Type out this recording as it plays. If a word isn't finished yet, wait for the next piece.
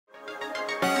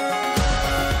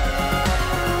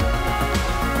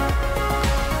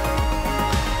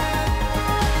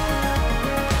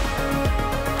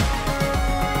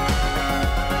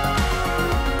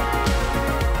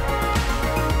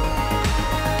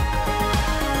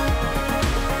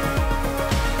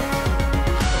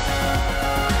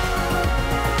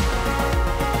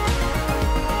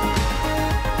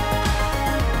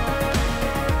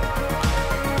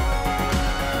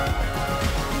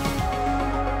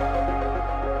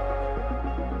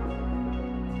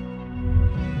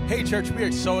Hey church, we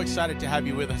are so excited to have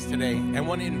you with us today and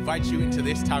want to invite you into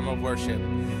this time of worship.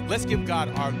 Let's give God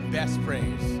our best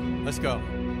praise. Let's go.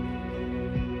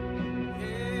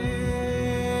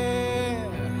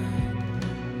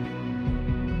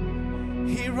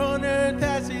 Here on earth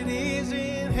as it is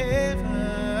in heaven,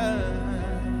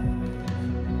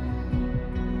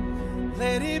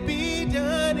 let it be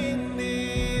done in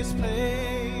this place.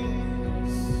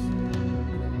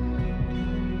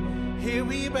 Here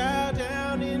we bow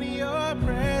down in your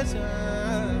presence,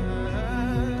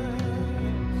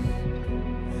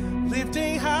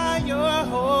 lifting high your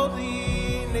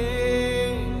holy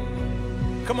name.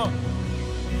 Come on.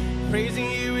 Praising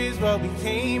you is what we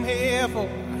came here for.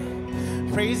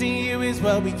 Praising you is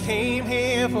what we came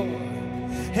here for.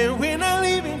 And we're not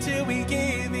leaving till we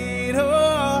give it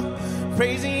all.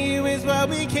 Praising you is what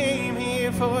we came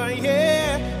here for,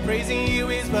 yeah. Praising you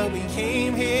is what we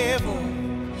came here for.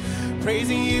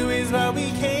 Praising you is what we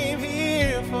came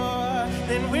here for.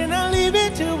 And we're not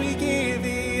leaving till we give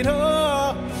it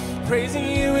all. Praising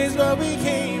you is what we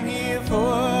came here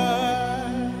for,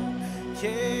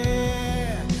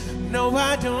 yeah. No,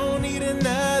 I don't need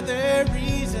another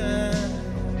reason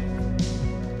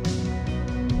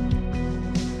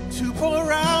to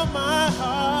pour out my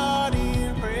heart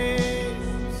in praise.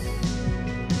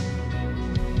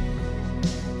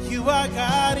 You are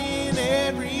God in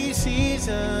every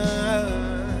season,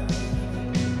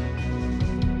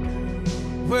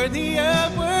 worthy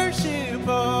of worship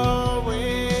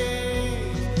always,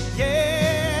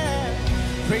 yeah.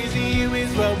 Praising you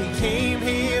is what we came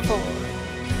here for.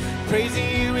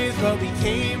 Praising you is what we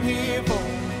came here for.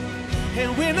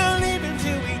 And we're not leaving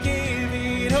till we give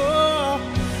it all.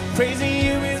 Praising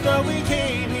you is what we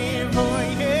came here for,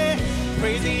 yeah.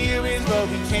 Praising you is what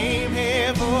we came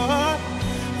here for.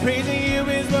 Praising you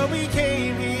is what we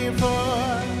came here for.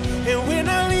 And we're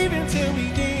not leaving till we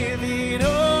give it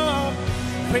all.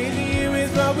 Praising you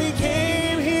is what we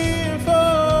came here for.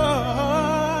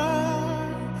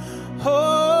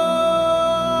 Oh.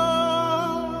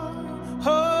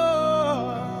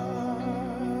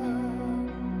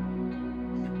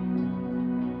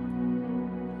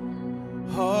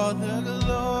 All the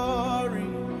glory,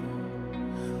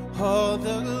 all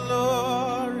the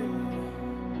glory,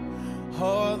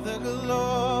 all the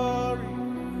glory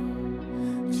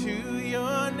to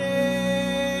your name.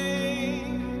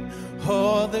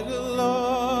 All the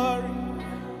glory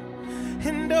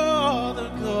and all the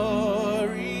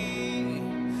glory,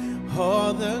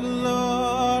 all the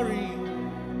glory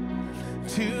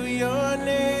to your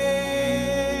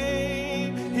name.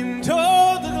 And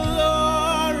all the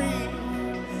glory,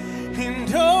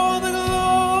 and all the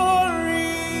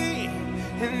glory,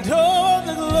 and all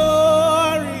the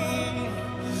glory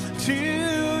to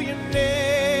your name.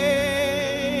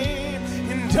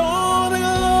 And all the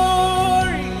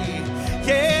glory,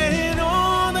 yeah, and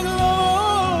all the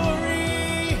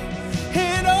glory,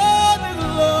 and all the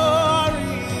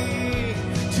glory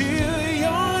to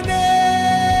your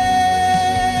name,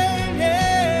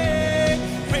 yeah.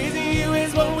 Praising you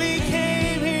is what we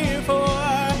came here for.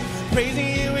 Praising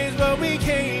you is what we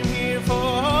came here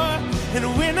for. And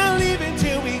we're not leaving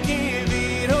till we give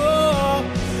it all.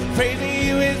 Praising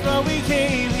you is what we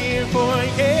came here for,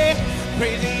 yeah.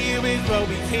 Praising you is what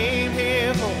we came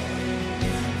here for.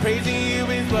 Praising you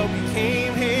is what we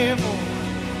came here for.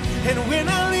 And we're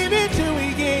not leaving till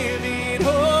we give it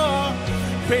all.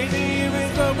 Praising you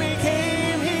is what we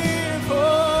came here for.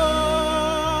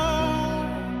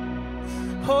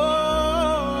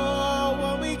 Oh,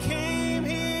 what we came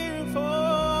here for.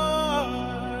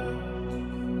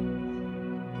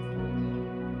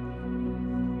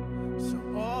 So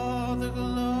all the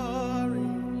glory,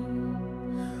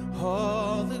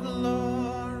 all the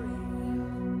glory,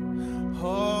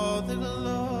 all the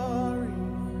glory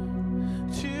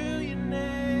to your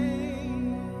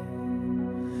name.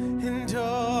 And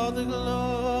all the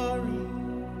glory,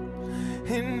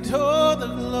 and all the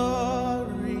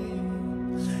glory,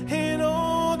 and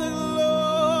all the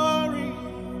glory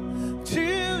to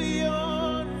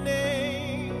your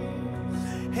name.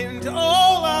 And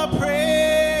all our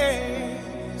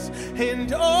praise,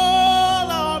 and all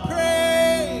our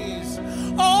praise,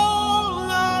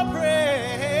 all our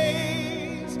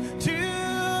praise to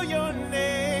your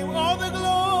name. All the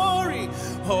glory,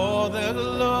 all the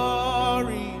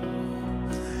glory,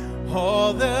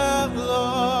 all the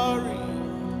glory,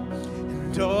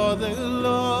 and all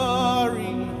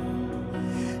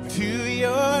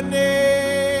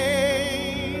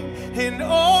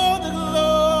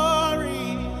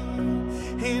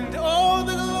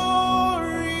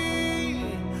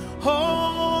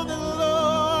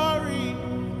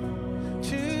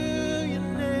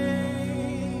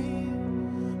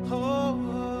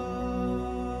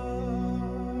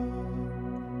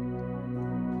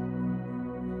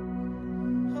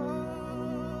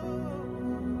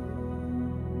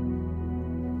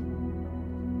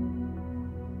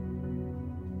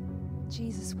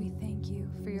Jesus, we thank you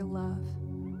for your love.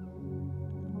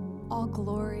 All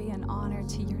glory and honor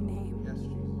to your name. Yes,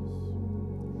 Jesus.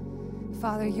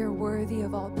 Father, you're worthy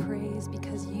of all praise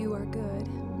because you are good.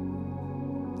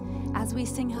 As we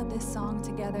sing out this song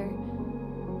together,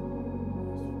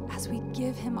 as we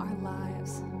give him our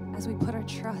lives, as we put our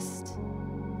trust,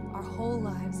 our whole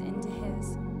lives into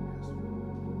his,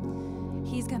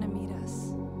 he's going to meet us.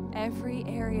 Every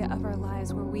area of our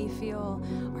lives where we feel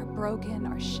are broken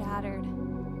or shattered.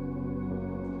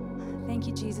 Thank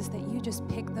you, Jesus, that you just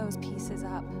pick those pieces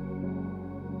up.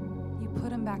 You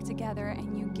put them back together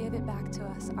and you give it back to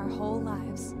us, our whole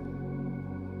lives,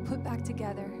 put back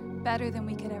together, better than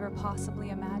we could ever possibly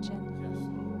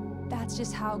imagine. That's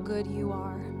just how good you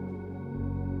are.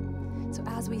 So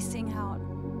as we sing out,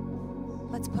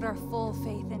 let's put our full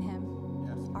faith in him,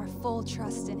 our full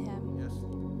trust in him,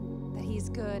 that he's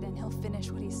good and he'll finish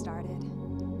what he started.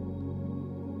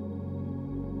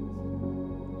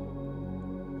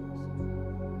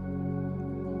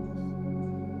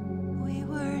 We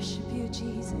worship you,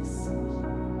 Jesus.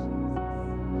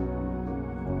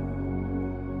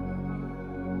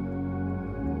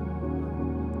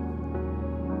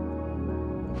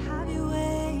 Have your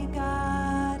way,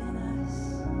 God, in us.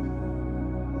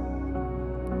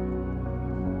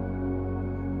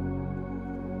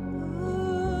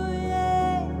 Ooh,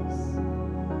 yes.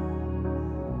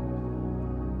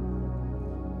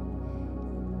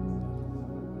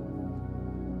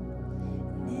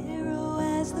 Narrow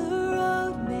as the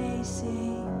road may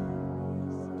seem,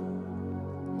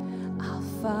 I'll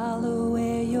follow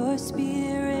where your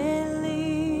spirit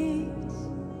leads.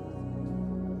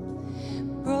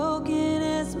 Broken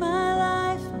as my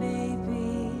life may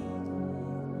be,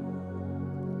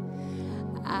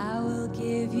 I will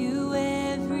give you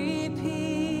every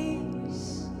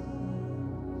piece.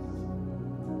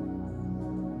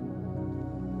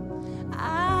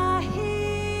 I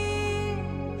hear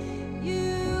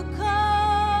you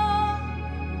call.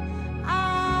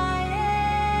 I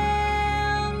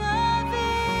am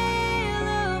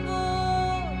available.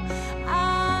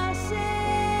 I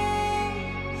say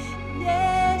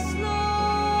yes,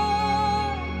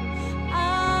 Lord.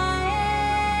 I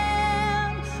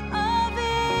am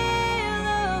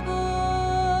available.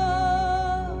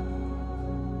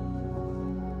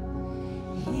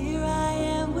 Here I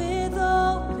am with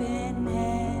open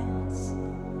hands,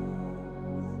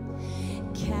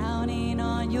 counting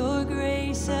on your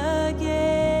grace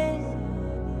again.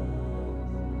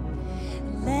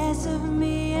 Less of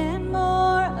me and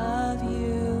more of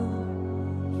you.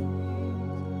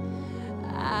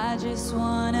 I just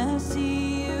wanna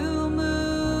see you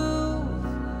move.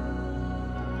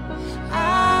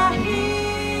 I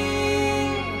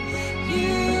hear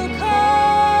you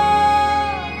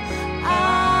call.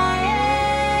 I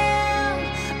am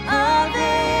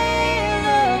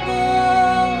available.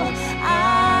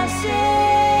 I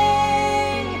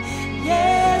say,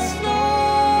 yes,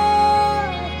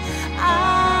 Lord.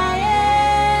 I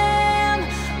am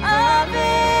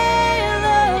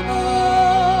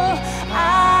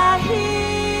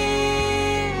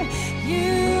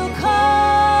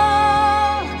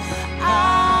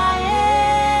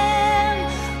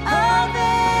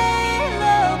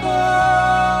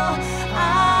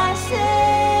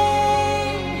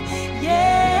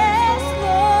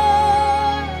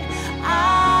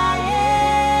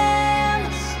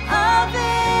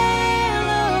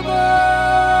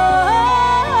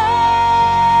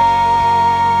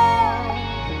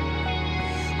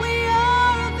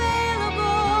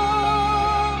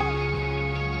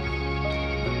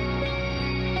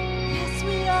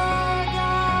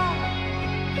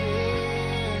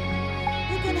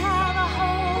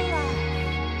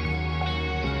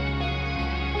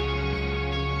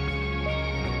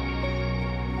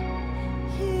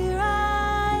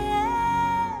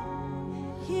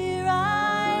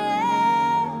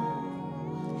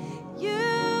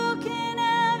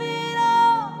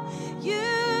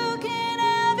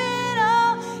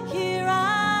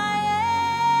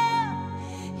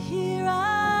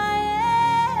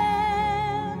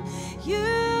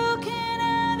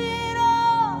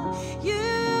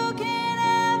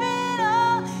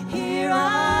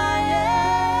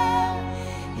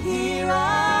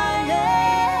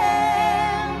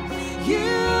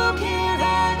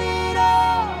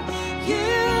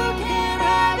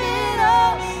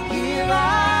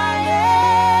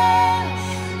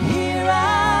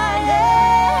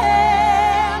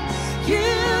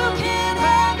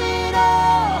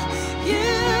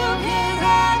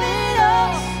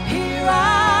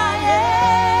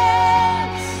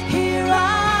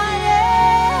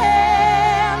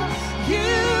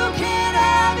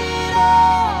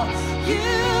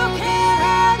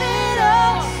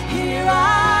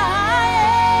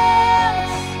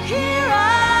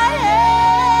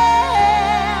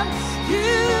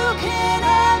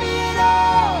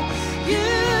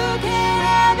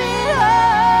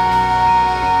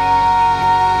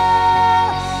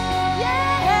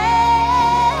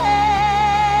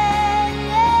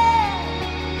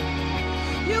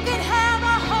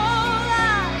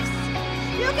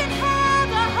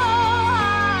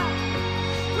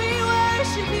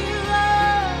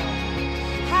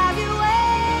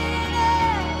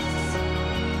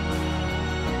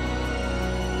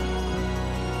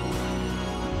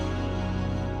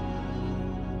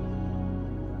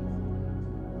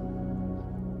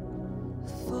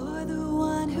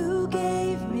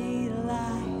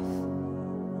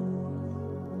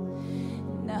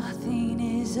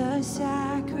a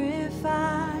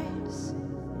sacrifice.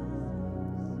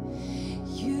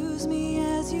 Use me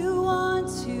as you want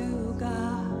to,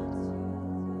 God.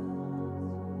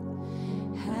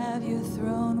 Have your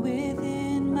throne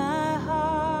within my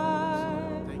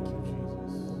heart. Thank you,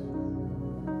 Jesus.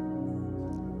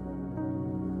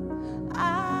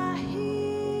 I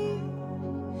hear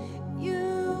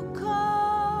you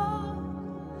call.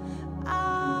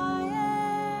 I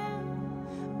am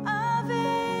available.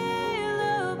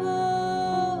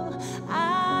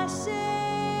 I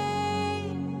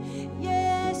say,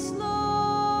 yes, Lord.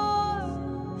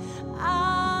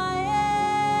 I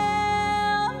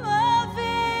am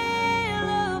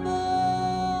available.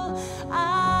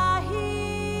 I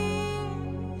hear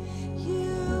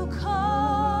you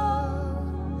call.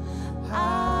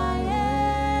 I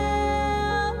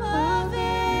am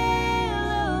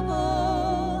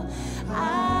available.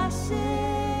 I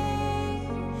say,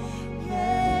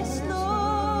 yes,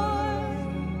 Lord.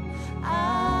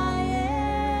 I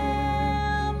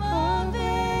am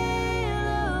available.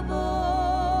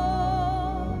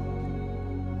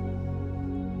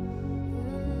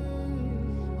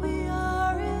 We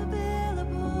are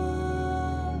available.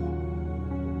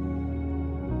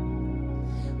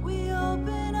 We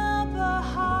open up our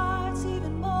hearts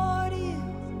even more to you,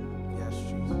 Yes,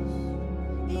 Jesus.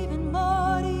 even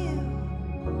more to you. Thank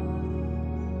you, Father.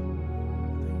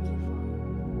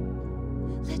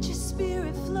 Let your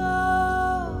spirit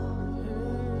flow.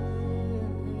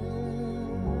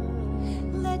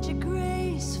 Let your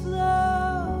grace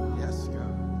flow. Yes,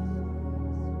 God.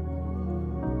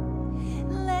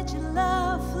 Let your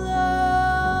love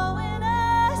flow in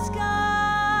us,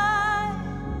 God.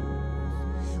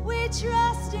 We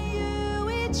trust in you.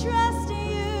 We trust in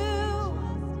you.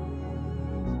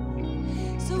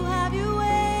 So have your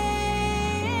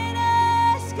way in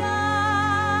us,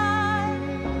 God.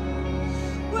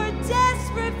 We're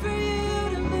desperate for you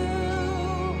to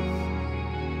move.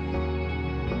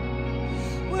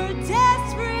 We're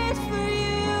desperate for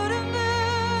you to move.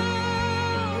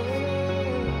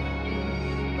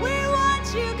 We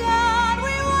want you, God.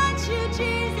 We want you,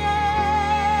 Jesus.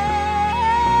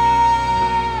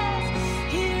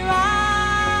 Here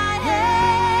I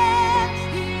am.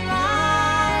 Here I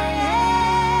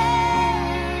am.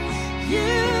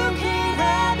 You can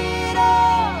have it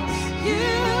all. You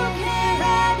can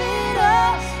have it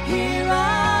all. Here I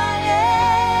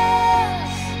am.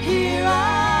 Here I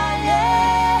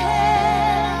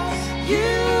am.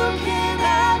 You can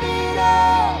have it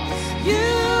all.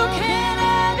 You can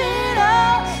have it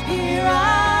all. Here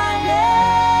I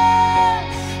am.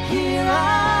 Here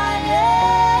I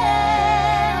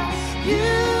am.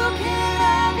 You can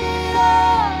have it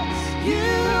all.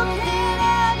 You can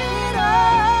have it all.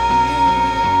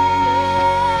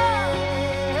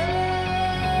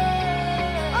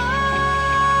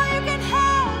 Oh, you can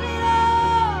have it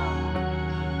all.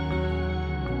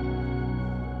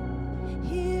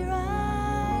 Here I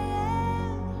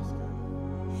am.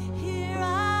 Here I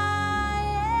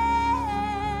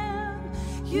am.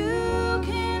 You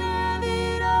can have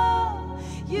it all.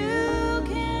 You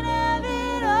can have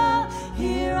it all.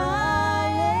 Here I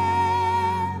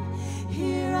am.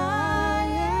 Here I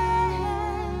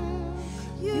am.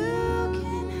 You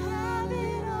can have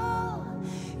it all.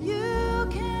 You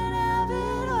can have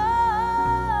it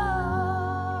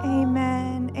all.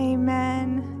 Amen.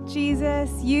 Amen. Jesus,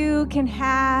 you can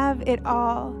have it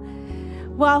all.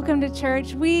 Welcome to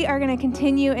church. We are going to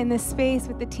continue in this space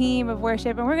with the team of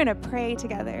worship, and we're going to pray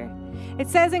together. It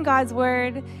says in God's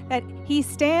word that he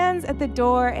stands at the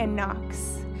door and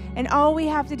knocks, and all we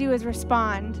have to do is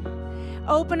respond.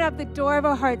 Open up the door of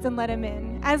our hearts and let him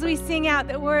in. As we sing out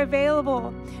that we're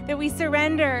available, that we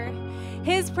surrender,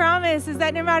 his promise is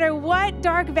that no matter what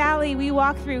dark valley we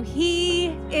walk through, he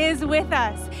is with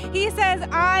us. He says,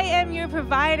 I am your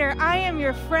provider. I am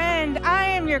your friend. I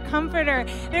am your comforter.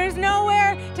 There's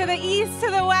nowhere to the east, to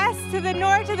the west, to the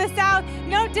north, to the south,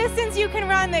 no distance you can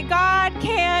run that God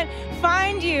can't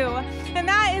find you. And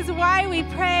that is why we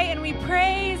pray and we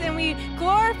praise and we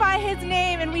glorify his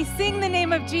name and we sing the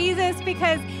name of Jesus,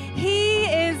 because he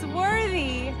is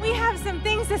worthy. We have some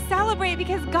things to celebrate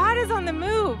because God is on the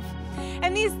move.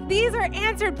 And these are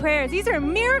answered prayers. These are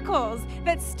miracles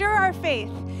that stir our faith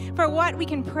for what we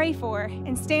can pray for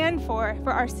and stand for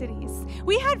our cities.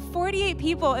 We had 48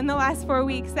 people in the last 4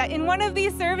 weeks that in one of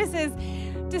these services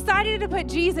decided to put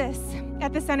Jesus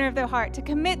at the center of their heart, to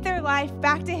commit their life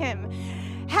back to him.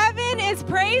 Heaven is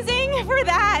praising for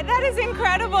that. That is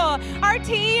incredible. Our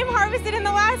team harvested in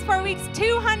the last 4 weeks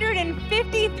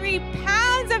 253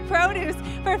 pounds of produce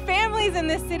for families in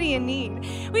this city in need.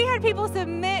 We had people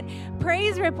submit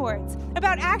praise reports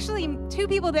about actually 2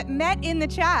 people that met in the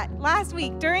chat last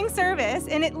week during service,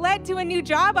 and it led to a new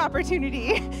job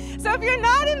opportunity. So if you're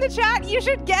not in the chat, you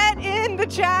should get in the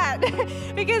chat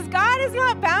because God is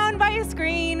not bound by a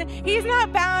screen. He's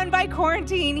not bound by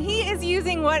quarantine. He is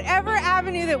using whatever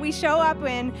avenue that we show up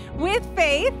in with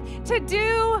faith to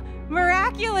do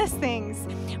miraculous things.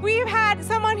 We've had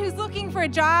someone who's looking for a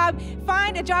job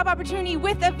find a job opportunity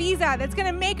with a visa that's going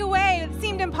to make a way that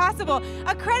seemed impossible.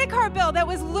 A credit card bill that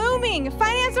was looming,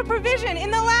 financial provision in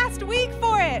the last week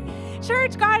for it.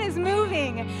 Church, God is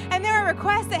moving, and there are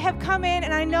requests that have come in,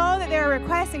 and I know that there are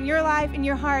requests in your life, in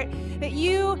your heart, that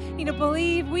you need to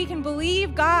believe. We can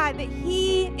believe God that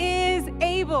He is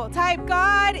able. Type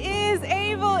God is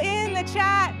able in the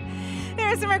chat. There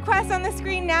are some requests on the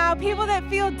screen now, people that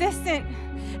feel distant,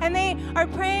 and they are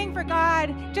praying for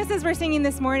God, just as we're singing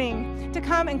this morning, to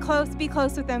come and be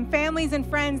close with them, families and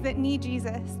friends that need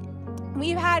Jesus.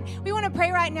 We want to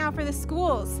pray right now for the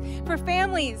schools, for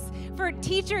families, for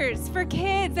teachers, for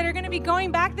kids that are going to be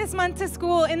going back this month to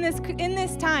school in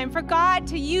this time, for God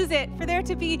to use it, for there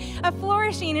to be a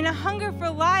flourishing and a hunger for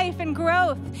life and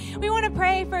growth. We want to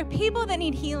pray for people that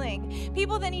need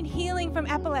healing from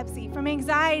epilepsy, from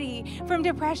anxiety, from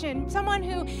depression, someone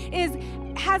who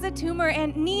has a tumor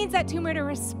and needs that tumor to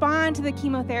respond to the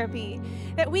chemotherapy,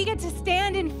 that we get to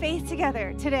stand in faith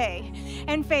together today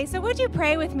and faith. So would you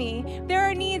pray with me? There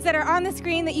are needs that are on the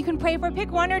screen that you can pray for.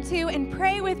 Pick 1 or 2 and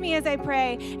pray with me as I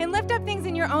pray, and lift up things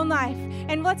in your own life,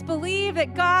 and let's believe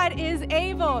that God is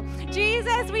able.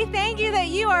 Jesus, we thank you that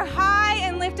you are high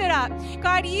and lifted up.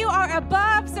 God, you are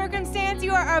above circumstance.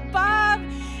 You are above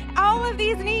all of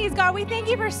these needs. God, we thank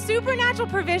you for supernatural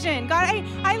provision. God,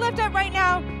 I lift up right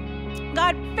now,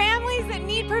 God, families that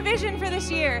need provision for this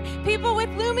year, people with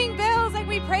looming bills like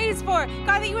we praise for,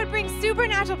 God, that you would bring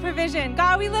supernatural provision.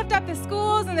 God, we lift up the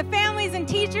schools and the families and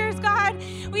teachers, God.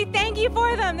 We thank you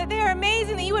for them, that they are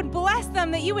amazing, that you would bless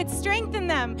them, that you would strengthen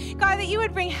them, God, that you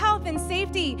would bring health and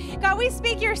safety. God, we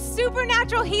speak your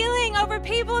supernatural healing over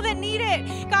people that need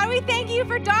it. God, we thank you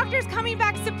for doctors coming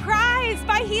back surprised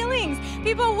by healings,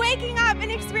 people waking up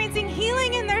and experiencing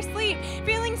healing in their sleep,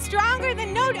 feeling stronger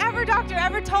than no doctor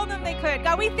ever told them they could.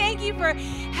 God, we thank you for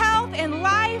health and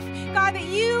life. God, that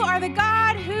you are the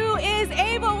God who is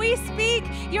able. We speak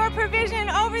your provision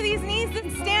over these needs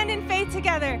and stand in faith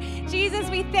together. Jesus,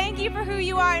 we thank you for who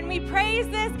you are, and we praise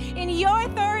this in your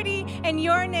authority and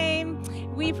your name.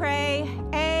 We pray,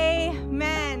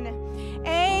 amen.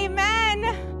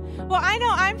 Amen. Well, I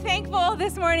know I'm thankful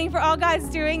this morning for all God's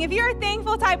doing. If you're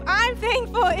thankful, type I'm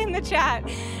thankful in the chat.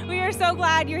 We are so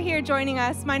glad you're here joining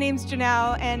us. My name's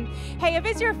Janelle, and hey, if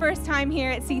it's your first time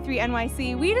here at C3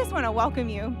 NYC, we just want to welcome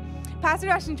you. Pastor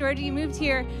Josh and Georgie moved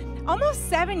here almost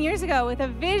 7 years ago with a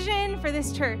vision for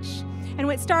this church. And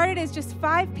what started as just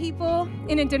 5 people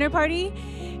in a dinner party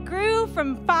grew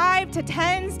from 5 to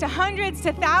 10s to hundreds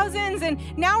to thousands, and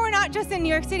now we're not just in New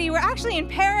York City, we're actually in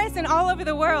Paris and all over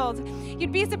the world.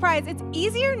 You'd be surprised, it's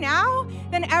easier now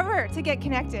than ever to get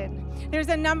connected. There's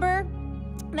a number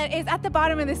that is at the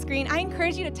bottom of the screen. I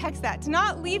encourage you to text that, to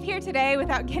not leave here today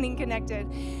without getting connected.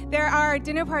 There are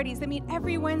dinner parties that meet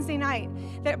every Wednesday night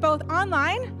that are both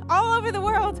online, all over the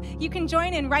world. You can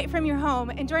join in right from your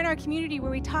home and join our community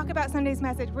where we talk about Sunday's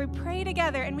message, where we pray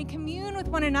together and we commune with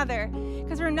one another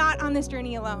because we're not on this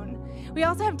journey alone. We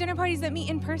also have dinner parties that meet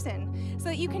in person so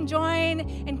that you can join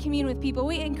and commune with people.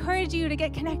 We encourage you to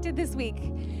get connected this week.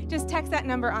 Just text that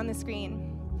number on the screen.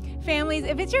 Families,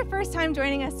 if it's your first time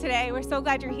joining us today, we're so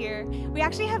glad you're here. We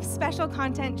actually have special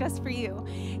content just for you.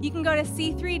 You can go to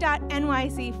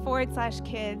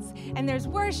c3.nyc/kids, and there's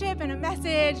worship and a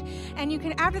message, and you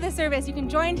can, after the service, you can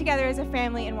join together as a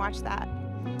family and watch that.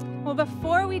 Well,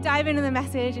 before we dive into the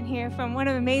message and hear from one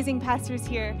of the amazing pastors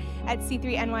here at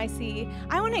C3 NYC,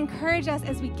 I want to encourage us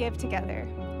as we give together.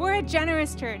 We're a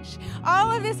generous church.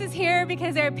 All of this is here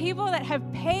because there are people that have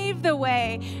paved the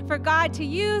way for God to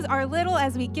use our little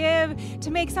as we give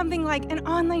to make something like an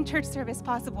online church service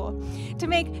possible, to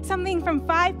make something from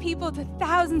 5 people to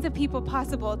thousands of people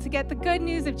possible, to get the good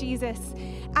news of Jesus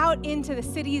out into the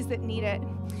cities that need it.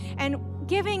 And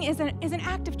giving is an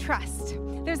act of trust.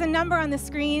 There's a number on the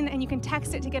screen, and you can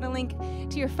text it to get a link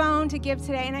to your phone to give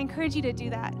today, and I encourage you to do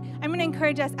that. I'm going to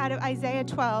encourage us out of Isaiah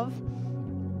 12.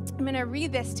 I'm going to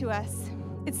read this to us.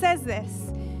 It says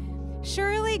this: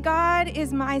 "Surely God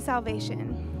is my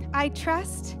salvation. I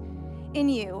trust in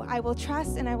you. I will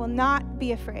trust and I will not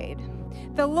be afraid.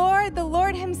 The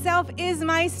Lord himself is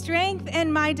my strength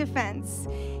and my defense.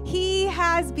 He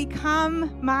has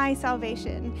become my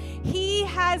salvation. He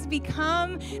has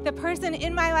become the person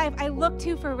in my life I look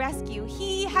to for rescue.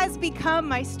 He has become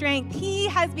my strength. He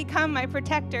has become my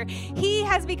protector. He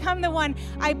has become the one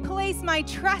I place my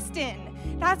trust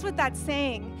in. That's what that's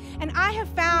saying. And I have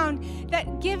found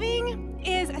that giving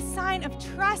is a sign of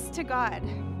trust to God.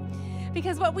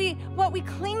 Because what we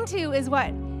cling to is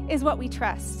what we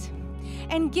trust.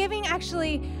 And giving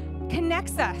actually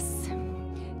connects us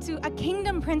to a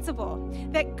kingdom principle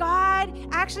that God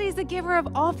actually is the giver of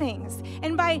all things.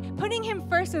 And by putting him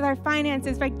first with our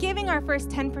finances, by giving our first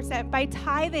 10%, by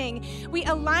tithing, we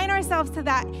align ourselves to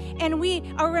that, and we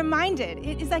are reminded,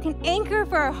 it is like an anchor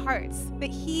for our hearts,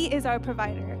 that he is our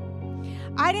provider.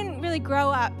 I didn't really grow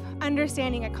up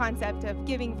understanding a concept of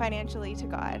giving financially to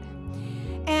God.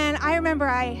 And I remember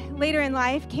I, later in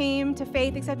life, came to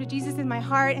faith, accepted Jesus in my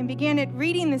heart, and began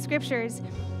reading the scriptures,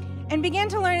 and began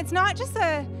to learn it's not just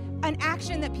an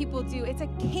action that people do, it's a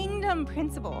kingdom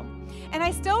principle. And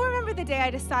I still remember the day I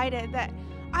decided that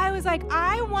I was like,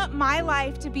 I want my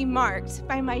life to be marked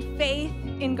by my faith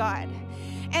in God.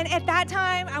 And at that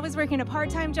time, I was working a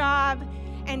part-time job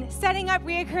and setting up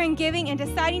reoccurring giving, and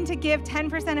deciding to give 10%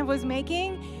 of what I was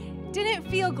making didn't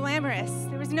feel glamorous.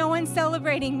 There was no one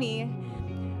celebrating me.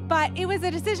 But it was a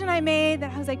decision I made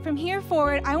that I was like, from here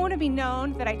forward, I want to be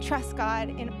known that I trust God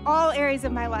in all areas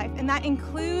of my life, and that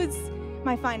includes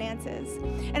my finances.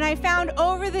 And I found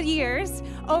over the years,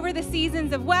 over the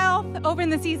seasons of wealth, over in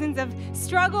the seasons of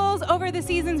struggles, over the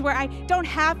seasons where I don't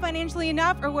have financially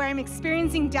enough or where I'm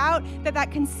experiencing doubt, that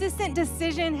consistent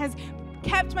decision has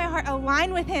kept my heart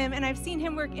aligned with him, and I've seen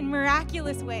him work in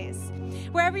miraculous ways.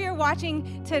 Wherever you're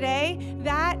watching today,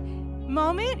 that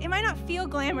moment, it might not feel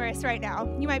glamorous right now.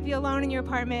 You might be alone in your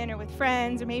apartment or with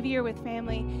friends, or maybe you're with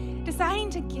family. Deciding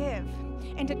to give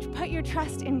and to put your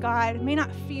trust in God may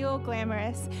not feel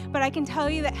glamorous, but I can tell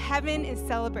you that heaven is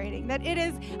celebrating, that it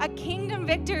is a kingdom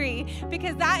victory,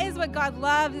 because that is what God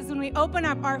loves, is when we open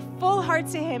up our full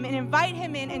hearts to him and invite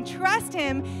him in and trust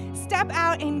him, step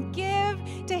out and give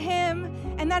to him.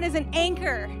 And that is an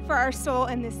anchor for our soul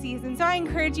in this season. So I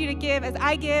encourage you to give, as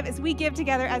I give, as we give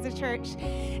together as a church,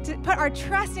 to put our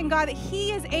trust in God that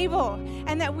he is able,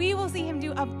 and that we will see him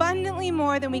do abundantly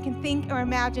more than we can think or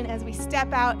imagine as we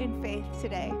step out in faith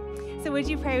today. So would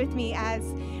you pray with me as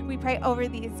we pray over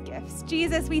these gifts?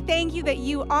 Jesus, we thank you that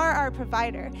you are our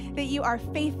provider, that you are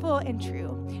faithful and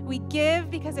true. We give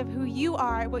because of who you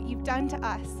are, what you've done to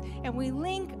us, and we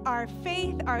link our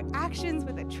faith, our actions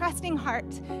with a trusting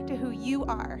heart to who you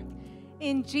are.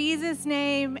 In Jesus'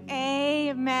 name,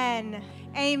 amen.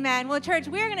 Amen. Well, church,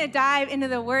 we're going to dive into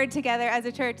the word together as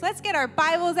a church. Let's get our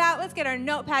Bibles out. Let's get our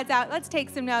notepads out. Let's take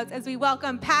some notes as we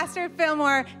welcome Pastor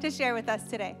Filmore to share with us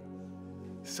today.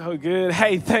 So good.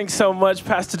 Hey, thanks so much,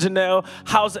 Pastor Janelle.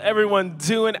 How's everyone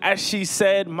doing? As she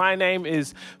said, my name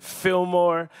is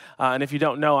Filmore. And if you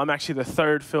don't know, I'm actually the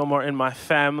third Filmore in my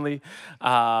family.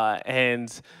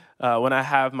 When I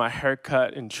have my hair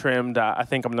cut and trimmed, I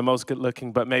think I'm the most good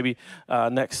looking, but maybe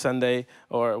next Sunday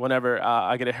or whenever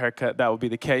I get a haircut, that will be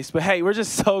the case. But hey, we're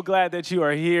just so glad that you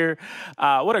are here.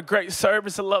 What a great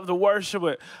service. I love the worship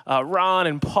with Ron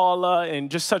and Paula, and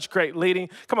just such great leading.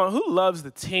 Come on, who loves the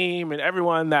team and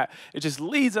everyone that it just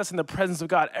leads us in the presence of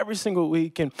God every single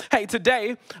week? And hey,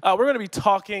 today we're going to be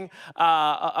talking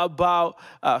about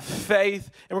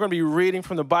faith, and we're going to be reading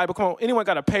from the Bible. Come on, anyone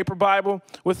got a paper Bible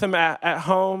with them at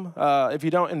home? If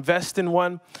you don't invest in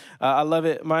one, I love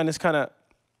it. Mine is kind of,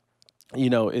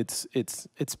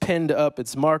 it's pinned up,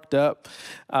 it's marked up.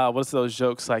 What's those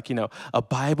jokes like, a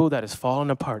Bible that is falling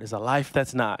apart is a life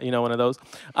that's not, one of those.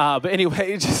 But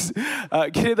anyway, just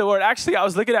get into the word. Actually, I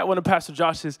was looking at one of Pastor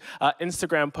Josh's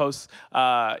Instagram posts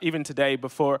even today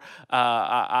before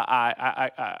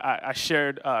I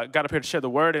shared, got up here to share the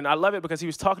word. And I love it because he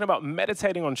was talking about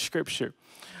meditating on Scripture.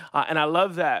 And I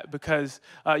love that because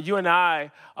you and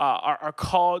I are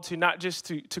called to not just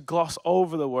to gloss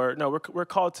over the word. No, we're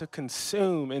called to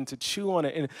consume and to chew on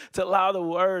it and to allow the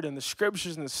word and the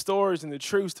scriptures and the stories and the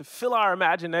truths to fill our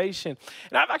imagination.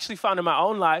 And I've actually found in my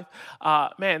own life,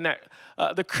 that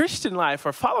the Christian life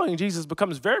or following Jesus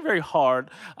becomes very, very hard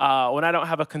when I don't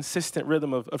have a consistent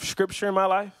rhythm of scripture in my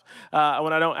life,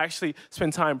 when I don't actually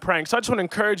spend time praying. So I just want to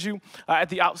encourage you at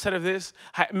the outset of this,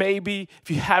 maybe if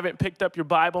you haven't picked up your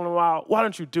Bible in a while, why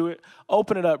don't you do it?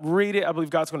 Open it up, read it. I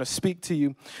believe God's going to speak to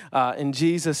you in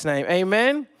Jesus' name.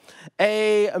 Amen.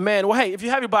 Amen. Well, hey, if you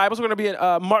have your Bibles, we're going to be in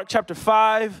Mark chapter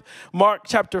 5. Mark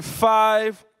chapter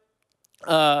 5.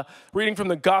 reading from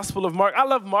the Gospel of Mark. I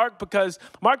love Mark because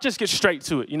Mark just gets straight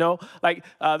to it, you know? Like,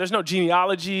 there's no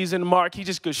genealogies in Mark. He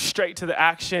just goes straight to the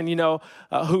action, you know?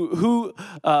 Who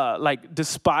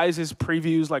despises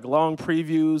previews, like long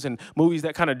previews and movies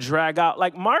that kind of drag out?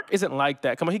 Like, Mark isn't like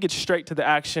that. Come on, he gets straight to the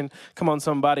action. Come on,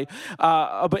 somebody.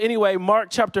 But anyway, Mark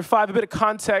chapter 5, a bit of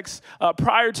context.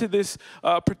 Prior to this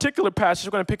particular passage,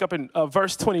 we're going to pick up in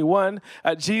verse 21.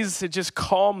 Jesus had just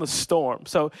calmed the storm.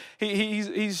 So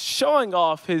he's showing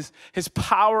off his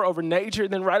power over nature.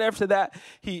 And then right after that,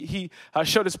 he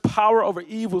showed his power over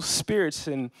evil spirits.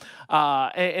 And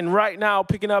right now,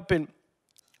 picking up in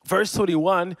verse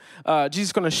 21, Jesus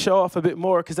is going to show off a bit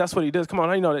more because that's what he does. Come on,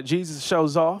 how you know that Jesus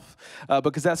shows off?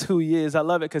 Because that's who he is. I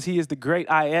love it because he is the great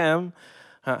I am.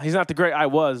 He's not the great I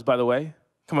was, by the way.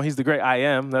 Come on, he's the great I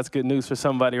am. That's good news for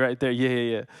somebody right there.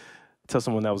 Yeah. Tell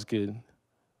someone that was good,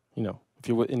 you know. If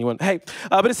you're with anyone. Hey,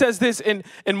 but it says this in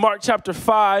Mark chapter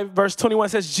 5, verse 21, it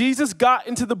says, Jesus got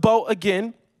into the boat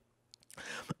again.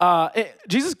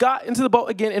 Jesus got into the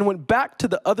boat again and went back to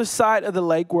the other side of the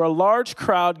lake where a large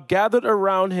crowd gathered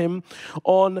around him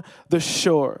on the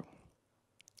shore.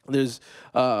 There's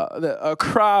a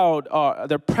crowd,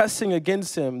 they're pressing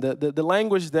against him. The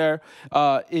language there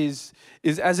is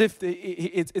as if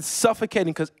it's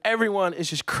suffocating because everyone is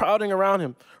just crowding around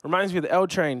him. Reminds me of the L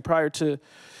train prior to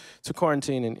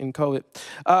quarantine and COVID.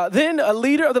 Then a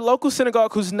leader of the local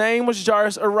synagogue whose name was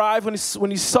Jairus arrived.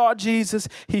 When he saw Jesus,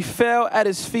 he fell at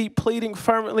his feet, pleading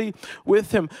fervently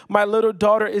with him. My little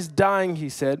daughter is dying, he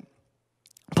said.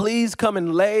 Please come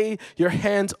and lay your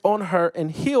hands on her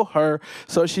and heal her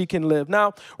so she can live.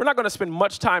 Now, we're not going to spend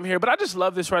much time here, but I just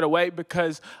love this right away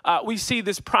because we see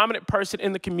this prominent person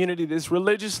in the community, this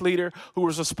religious leader who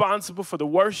was responsible for the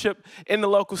worship in the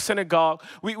local synagogue.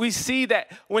 We see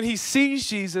that when he sees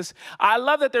Jesus, I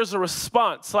love that there's a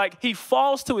response. Like, he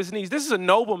falls to his knees. This is a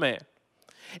nobleman.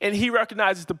 And he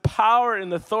recognizes the power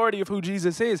and authority of who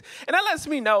Jesus is. And that lets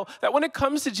me know that when it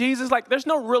comes to Jesus, like, there's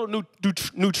no real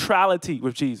neutrality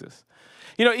with Jesus.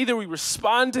 You know, either we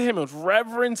respond to him with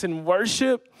reverence and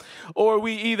worship, or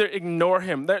we either ignore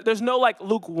him. There's no, like,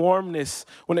 lukewarmness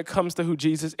when it comes to who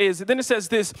Jesus is. And then it says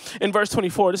this in verse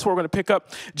 24. This is where we're going to pick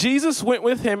up. Jesus went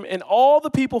with him, and all the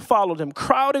people followed him,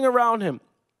 crowding around him.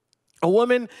 A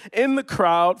woman in the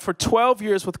crowd for 12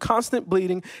 years with constant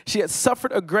bleeding. She had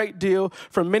suffered a great deal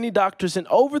from many doctors, and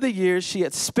over the years she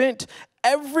had spent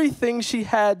everything she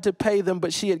had to pay them,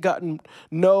 but she had gotten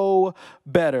no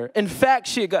better. In fact,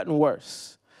 she had gotten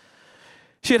worse.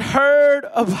 She had heard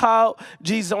about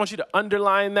Jesus. I want you to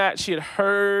underline that. She had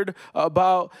heard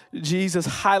about Jesus.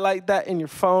 Highlight that in your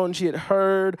phone. She had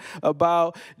heard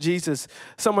about Jesus.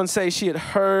 Someone say she had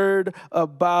heard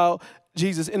about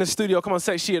Jesus in the studio. Come on,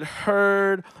 say she had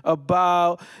heard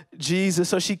about Jesus.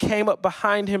 So she came up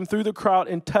behind him through the crowd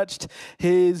and touched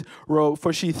his robe.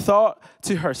 For she thought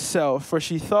to herself,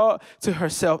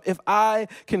 if I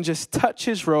can just touch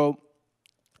his robe,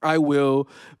 I will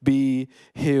be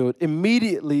healed.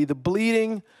 Immediately, the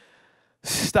bleeding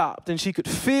stopped, and she could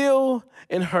feel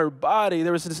in her body,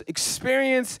 there was this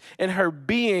experience in her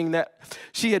being that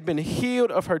she had been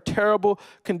healed of her terrible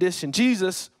condition.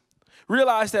 Jesus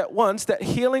realized at once that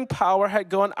healing power had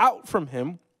gone out from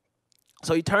him.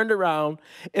 So he turned around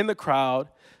in the crowd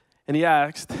and he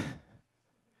asked,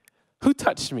 who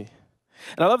touched me?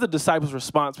 And I love the disciples'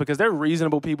 response because they're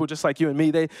reasonable people just like you and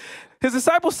me. His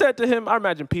disciples said to him, I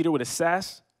imagine Peter with his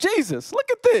sass, Jesus,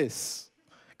 look at this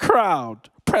crowd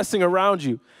pressing around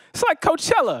you. It's like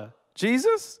Coachella,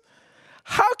 Jesus.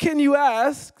 How can you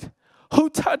ask who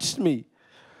touched me?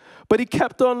 But he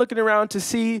kept on looking around to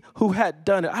see who had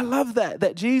done it. I love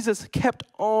that Jesus kept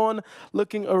on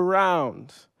looking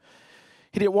around.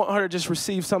 He didn't want her to just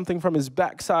receive something from his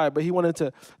backside, but he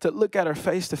wanted to look at her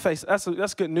face to face.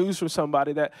 That's good news for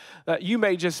somebody that you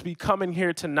may just be coming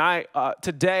here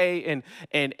today,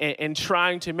 and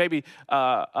trying to maybe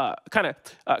kind of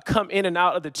come in and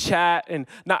out of the chat and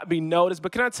not be noticed.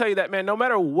 But can I tell you that, man, no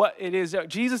matter what it is,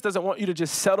 Jesus doesn't want you to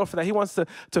just settle for that. He wants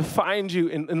to find you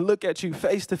and look at you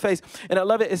face to face. And I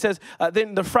love it. It says,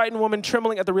 then the frightened woman,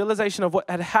 trembling at the realization of what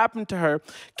had happened to her,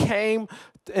 came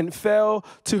and fell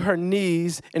to her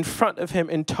knees in front of him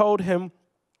and told him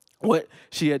what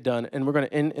she had done. And we're going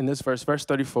to end in this verse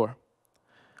 34.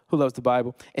 Who loves the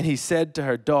Bible? And he said to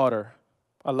her, daughter.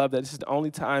 I love that. This is the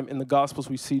only time in the Gospels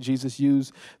we see Jesus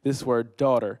use this word,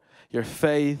 daughter. Your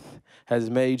faith has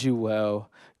made you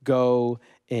well. Go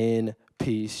in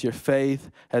peace. Your faith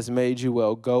has made you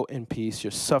well. Go in peace.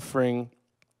 Your suffering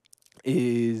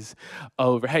is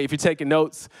over. Hey, if you're taking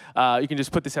notes, you can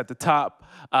just put this at the top.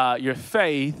 Your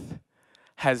faith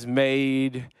has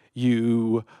made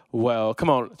you well. Come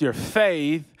on, your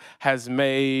faith has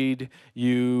made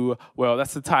you well.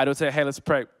 That's the title. Say, hey, let's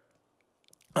pray.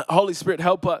 Holy Spirit,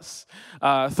 help us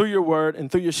through your word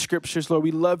and through your scriptures. Lord,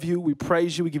 we love you. We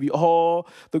praise you. We give you all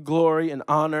the glory and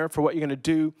honor for what you're going to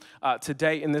do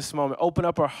today in this moment. Open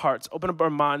up our hearts. Open up our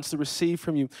minds to receive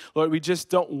from you. Lord, we just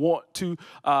don't want to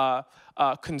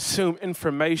consume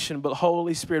information, but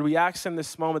Holy Spirit, we ask in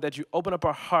this moment that you open up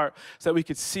our heart so that we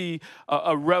could see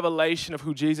a revelation of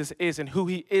who Jesus is and who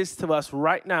he is to us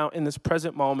right now in this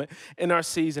present moment, in our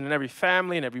season, in every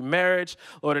family, in every marriage,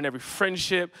 Lord, in every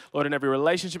friendship, Lord, in every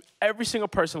relationship, every single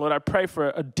person. Lord, I pray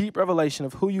for a deep revelation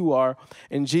of who you are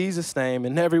in Jesus' name.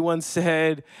 And everyone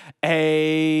said,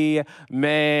 amen,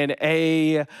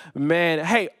 amen.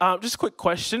 Hey, just a quick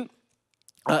question.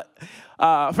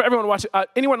 For everyone watching,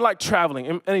 anyone like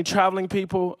traveling? Any traveling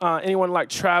people? Anyone like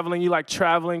traveling? You like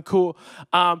traveling? Cool.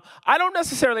 I don't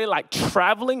necessarily like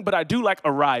traveling, but I do like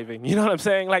arriving. You know what I'm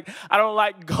saying? Like, I don't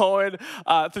like going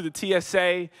through the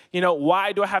TSA. You know,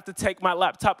 why do I have to take my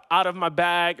laptop out of my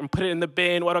bag and put it in the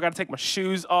bin? Why do I got to take my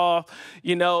shoes off?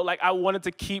 You know, like I wanted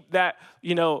to keep that,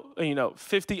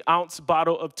 50-ounce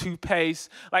bottle of toothpaste.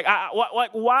 Like,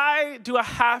 why do I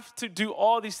have to do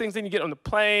all these things? Then you get on the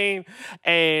plane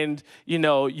and,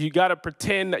 you got to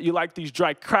pretend that you like these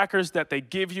dry crackers that they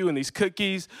give you and these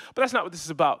cookies. But that's not what this is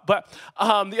about. But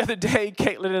the other day,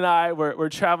 Caitlin and I were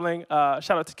traveling.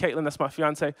 Shout out to Caitlin. That's my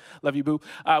fiance. Love you, boo.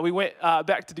 We went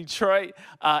back to Detroit,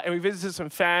 and we visited some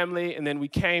family. And then we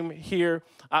came here.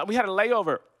 We had a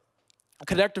layover. A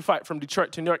connector flight from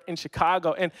Detroit to New York in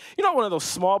Chicago. And one of those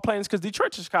small planes, because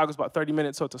Detroit to Chicago is about 30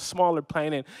 minutes, so it's a smaller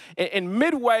plane. And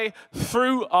midway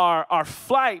through our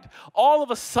flight, all of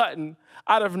a sudden,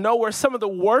 out of nowhere, some of the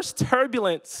worst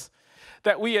turbulence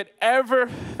that we had ever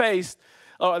faced,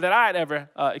 or that I had ever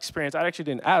experienced. I actually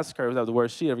didn't ask her if that was the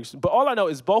worst she ever experienced. But all I know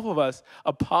is both of us,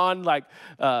 upon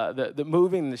the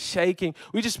moving and the shaking,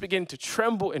 we just began to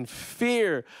tremble in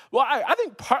fear. Well, I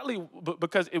think partly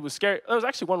because it was scary. There was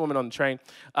actually one woman on the train,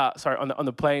 on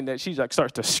the plane, that she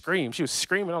starts to scream. She was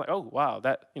screaming. I'm like, oh, wow,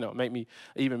 that made me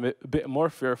even a bit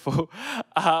more fearful.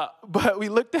 But we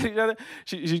looked at each other.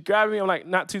 She grabbed me. I'm like,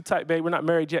 not too tight, babe. We're not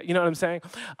married yet. You know what I'm saying?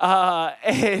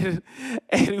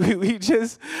 And we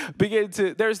just began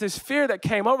to. There's this fear that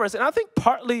came over us. And I think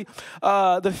partly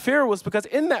the fear was because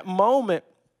in that moment,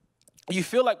 you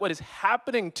feel like what is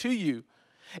happening to you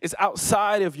is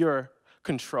outside of your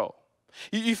control.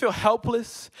 You feel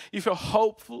helpless. You feel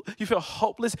hopeful. You feel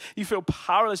hopeless. You feel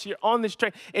powerless. You're on this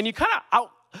train, and you kind of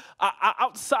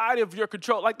outside of your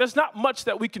control. Like, there's not much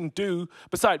that we can do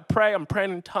besides pray. I'm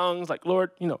praying in tongues, like,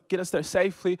 Lord, get us there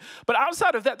safely. But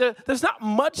outside of that, there's not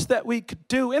much that we could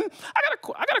do. And I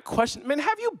got a question. Man,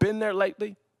 have you been there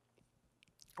lately?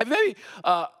 Have you maybe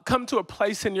come to a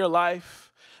place in your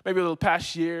life, maybe a little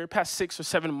past year, past 6 or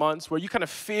 7 months, where you kind of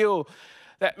feel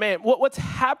that, man, what's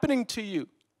happening to you?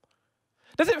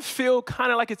 Does it feel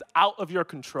kind of like it's out of your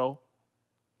control?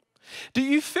 Do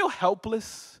you feel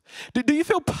helpless? Do you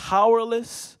feel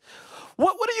powerless?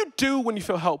 What do you do when you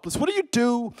feel helpless? What do you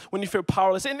do when you feel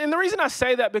powerless? And the reason I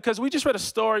say that, because we just read a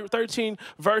story, 13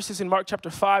 verses in Mark chapter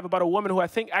 5, about a woman who I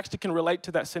think actually can relate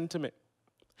to that sentiment.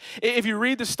 If you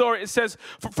read the story, it says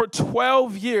for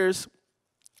 12 years,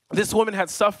 this woman had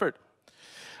suffered.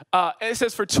 It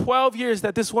says for 12 years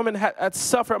that this woman had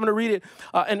suffered. I'm going to read it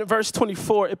in verse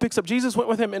 24. It picks up, Jesus went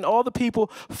with him, and all the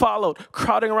people followed,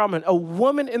 crowding around him. A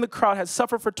woman in the crowd had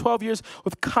suffered for 12 years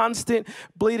with constant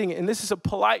bleeding. And this is a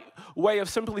polite way of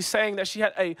simply saying that she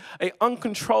had a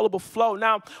uncontrollable flow.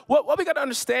 Now, what we got to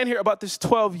understand here about this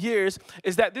 12 years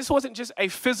is that this wasn't just a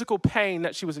physical pain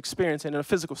that she was experiencing and a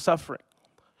physical suffering.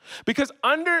 Because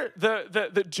under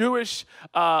the Jewish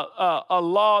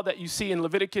law that you see in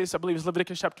Leviticus, I believe it's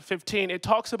Leviticus chapter 15, it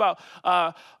talks about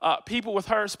people with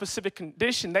her specific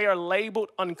condition. They are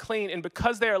labeled unclean. And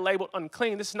because they are labeled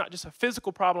unclean, this is not just a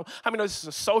physical problem. I mean, this is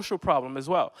a social problem as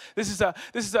well. This is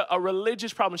a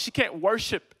religious problem. She can't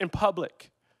worship in public.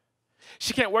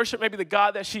 She can't worship maybe the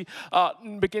God that she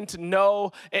began to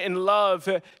know and love.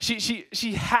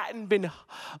 She hadn't been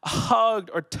hugged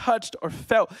or touched or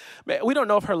felt. Man, we don't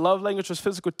know if her love language was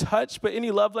physical touch, but any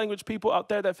love language people out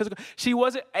there that physical, she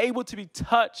wasn't able to be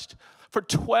touched for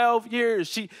 12 years.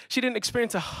 She didn't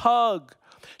experience a hug.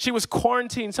 She was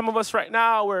quarantined. Some of us right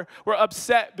now, we're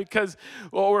upset because,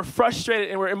 or we're frustrated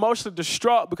and we're emotionally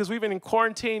distraught because we've been in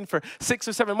quarantine for 6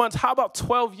 or 7 months. How about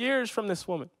 12 years from this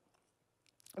woman?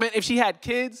 Man, if she had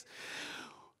kids,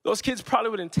 those kids probably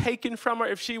would have been taken from her.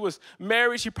 If she was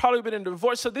married, she probably would have been in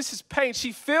divorce. So this is pain.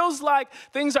 She feels like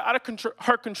things are out of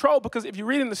her control because if you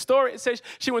read in the story, it says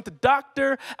she went to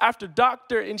doctor after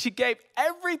doctor and she gave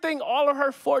everything, all of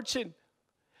her fortune.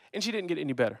 And she didn't get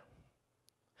any better.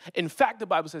 In fact, the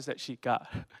Bible says that she got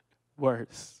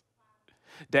worse.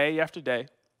 Day after day,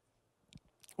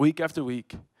 week after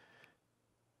week,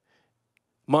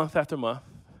 month after month,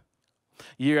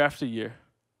 year after year,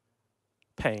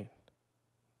 pain,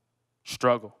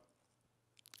 struggle,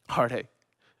 heartache,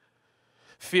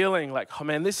 feeling like, oh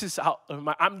man, this is out of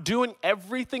I'm doing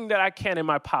everything that I can in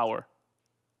my power.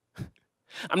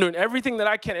 I'm doing everything that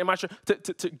I can in my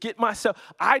to get myself.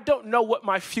 I don't know what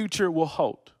my future will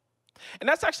hold. And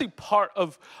that's actually part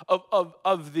of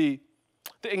the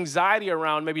anxiety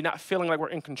around maybe not feeling like we're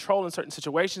in control in certain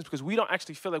situations because we don't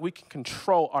actually feel like we can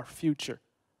control our future.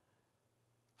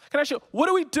 Can I ask you, what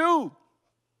do we do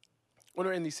when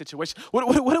we're in these situations? What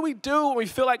do we do when we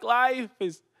feel like life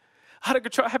is out of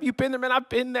control? Have you been there, man? I've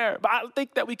been there. But I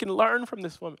think that we can learn from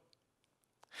this woman.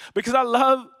 Because I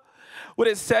love what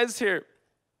it says here.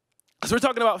 Because we're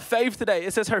talking about faith today.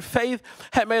 It says her faith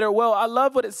had made her well. I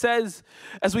love what it says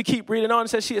as we keep reading on. It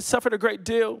says she had suffered a great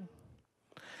deal.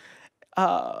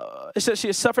 It says she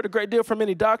had suffered a great deal from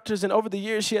many doctors, and over the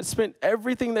years she had spent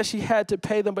everything that she had to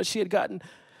pay them, but she had gotten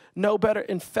no better.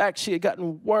 In fact, she had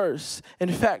gotten worse.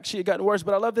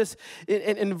 But I love this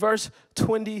in verse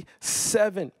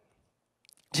 27.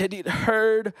 She had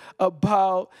heard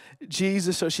about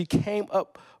Jesus, so she came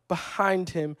up behind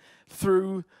him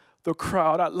through the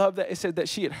crowd. I love that it said that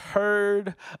she had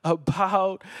heard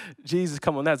about Jesus.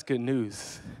 Come on, that's good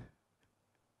news.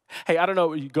 Hey, I don't know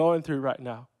what you're going through right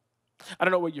now. I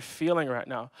don't know what you're feeling right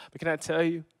now. But can I tell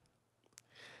you,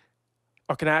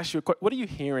 or can I ask you a question? What are you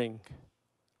hearing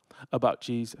about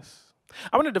Jesus?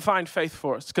 I want to define faith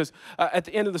for us because at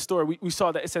the end of the story, we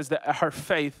saw that it says that her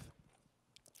faith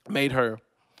made her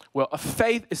well. A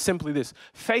faith is simply this.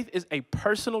 Faith is a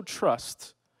personal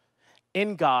trust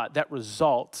in God that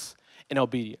results in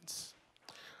obedience.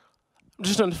 I'm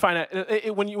just going to define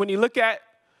that. When you look at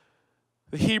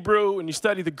the Hebrew and you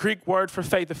study the Greek word for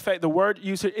faith, the word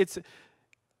used here, it's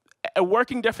a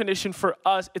working definition for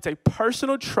us. It's a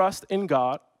personal trust in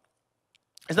God.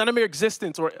 It's not a mere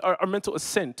existence or mental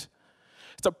assent.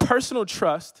 It's a personal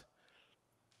trust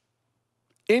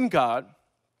in God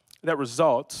that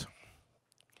results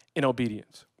in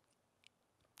obedience.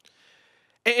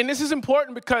 And this is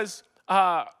important because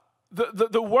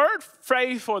the word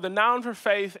faith, or the noun for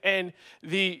faith, and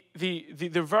the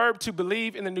verb to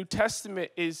believe in the New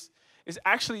Testament is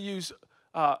actually used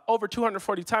over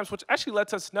 240 times, which actually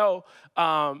lets us know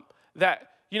that,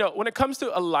 you know, when it comes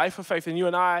to a life of faith and you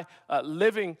and I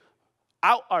living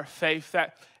out our faith,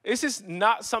 that this is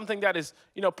not something that is,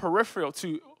 you know, peripheral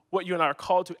to what you and I are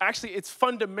called to. Actually, it's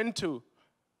fundamental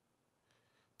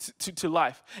to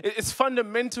life. It's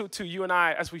fundamental to you and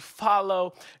I as we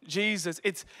follow Jesus.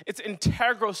 It's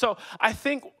integral. So I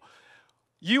think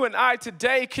you and I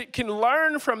today can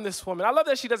learn from this woman. I love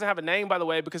that she doesn't have a name, by the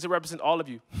way, because it represents all of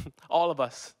you, all of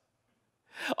us.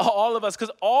 All of us, because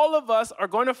all of us are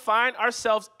going to find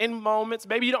ourselves in moments.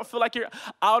 Maybe you don't feel like you're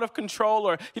out of control,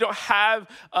 or you don't have,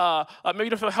 maybe you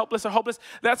don't feel helpless or hopeless.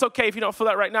 That's okay if you don't feel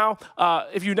that right now.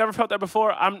 If you've never felt that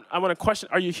before, I want to question,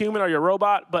 are you human or are you a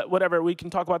robot? But whatever, we can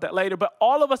talk about that later. But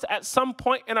all of us at some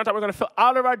point in our time, we're going to feel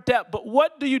out of our depth. But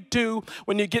what do you do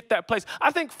when you get that place?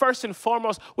 I think first and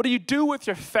foremost, what do you do with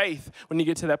your faith when you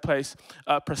get to that place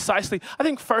precisely? I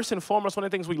think first and foremost, one of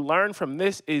the things we learn from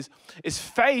this is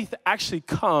faith actually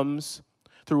comes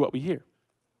through what we hear.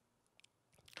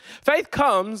 Faith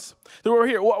comes through what we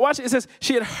hear. Watch it. It says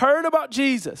she had heard about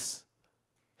Jesus.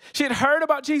 She had heard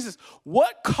about Jesus.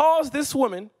 What caused this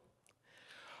woman,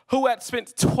 who had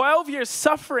spent 12 years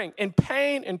suffering in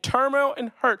pain and turmoil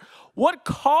and hurt, what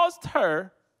caused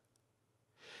her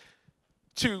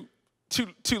to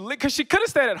because she could have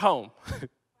stayed at home,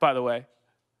 by the way.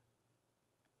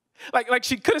 Like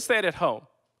she could have stayed at home.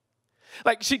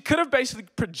 Like she could have basically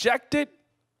projected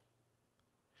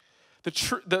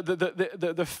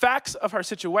the facts of her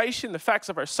situation, the facts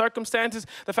of her circumstances,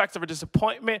 the facts of her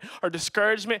disappointment or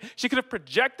discouragement. She could have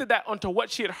projected that onto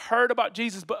what she had heard about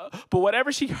Jesus. But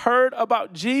whatever she heard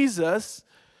about Jesus,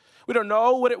 we don't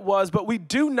know what it was, but we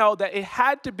do know that it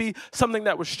had to be something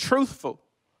that was truthful.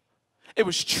 It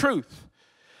was truth.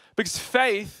 Because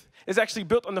faith is actually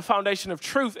built on the foundation of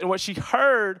truth. And what she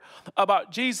heard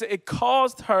about Jesus, it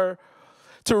caused her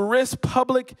to risk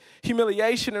public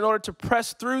humiliation in order to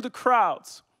press through the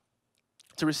crowds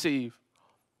to receive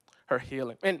her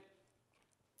healing. And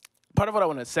part of what I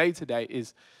want to say today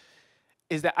is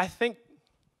that I think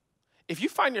if you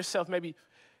find yourself maybe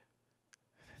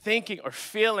thinking or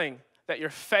feeling that your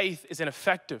faith is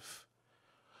ineffective,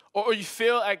 or you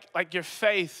feel like your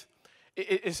faith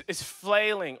is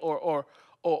flailing or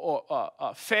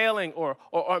failing or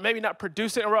maybe not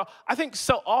producing. Or I think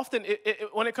so often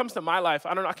when it comes to my life,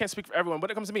 I don't know, I can't speak for everyone, but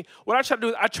when it comes to me, what I try to do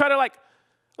is I try to like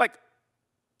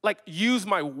use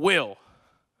my will.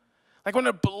 Like I'm going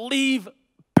to believe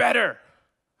better.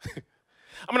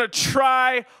 I'm going to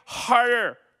try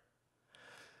harder.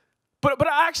 But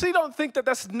I actually don't think that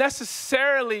that's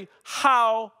necessarily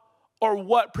how or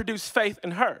what produced faith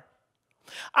in her.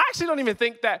 I actually don't even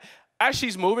think that as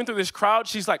she's moving through this crowd,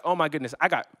 she's like, oh my goodness, I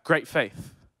got great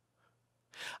faith.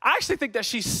 I actually think that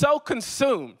she's so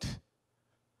consumed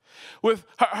with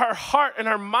her heart and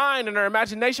her mind and her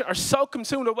imagination are so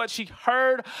consumed with what she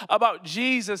heard about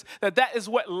Jesus that is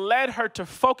what led her to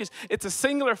focus. It's a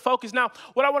singular focus. Now,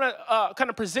 what I want to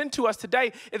kind of present to us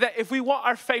today is that if we want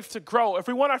our faith to grow, if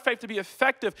we want our faith to be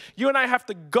effective, you and I have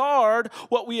to guard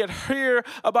what we hear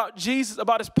about Jesus,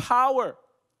 about his power,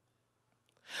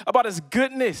 about his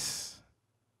goodness,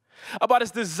 about his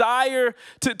desire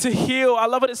to heal. I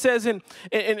love what it says in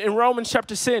Romans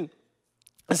chapter 10.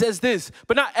 It says this,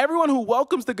 but not everyone who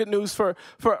welcomes the good news for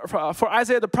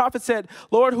Isaiah the prophet said,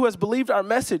 Lord, who has believed our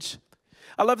message.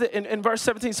 I love it in verse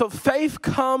 17. So faith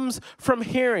comes from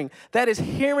hearing. That is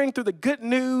hearing through the good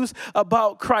news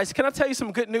about Christ. Can I tell you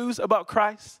some good news about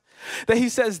Christ? That he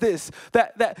says this,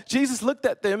 that Jesus looked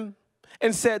at them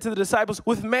and said to the disciples,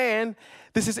 with man,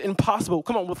 this is impossible.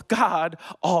 Come on, with God,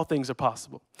 all things are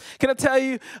possible. Can I tell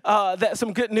you that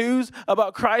some good news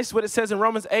about Christ? What it says in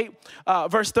Romans 8,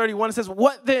 verse 31, it says,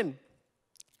 what then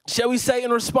shall we say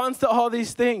in response to all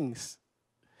these things?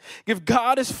 If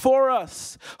God is for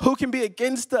us, who can be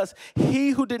against us?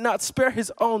 He who did not spare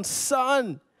his own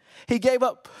son, he gave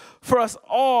up for us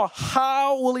all.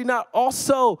 How will he not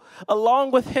also, along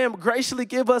with him, graciously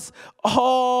give us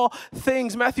all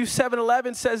things? Matthew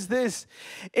 7:11 says this,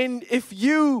 and if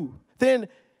you then,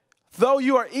 though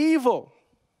you are evil,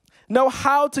 know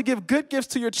how to give good gifts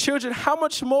to your children, how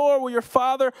much more will your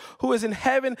Father who is in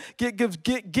heaven give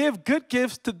good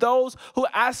gifts to those who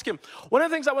ask him? One of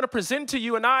the things I want to present to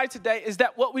you and I today is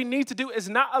that what we need to do is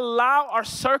not allow our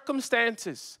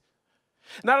circumstances,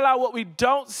 not allow what we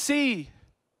don't see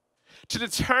to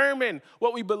determine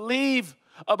what we believe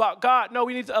about God. No,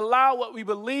 we need to allow what we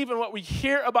believe and what we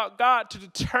hear about God to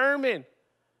determine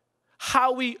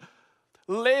how we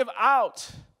live out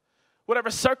whatever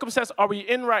circumstance are we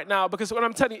in right now. Because what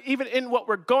I'm telling you, even in what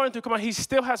we're going through, come on, he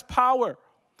still has power.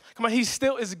 Come on, he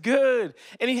still is good,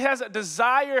 and he has a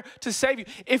desire to save you.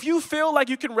 If you feel like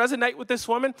you can resonate with this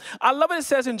woman, I love what it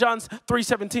says in John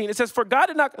 3:17. It says, for God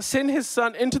did not send his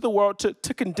son into the world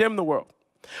to condemn the world,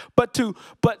 but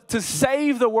to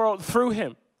save the world through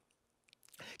him.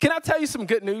 Can I tell you some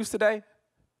good news today?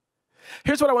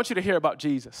 Here's what I want you to hear about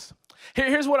Jesus.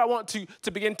 Here's what I want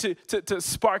to begin to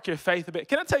spark your faith a bit.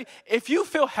 Can I tell you, if you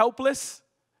feel helpless,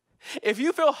 if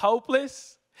you feel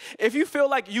hopeless, if you feel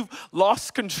like you've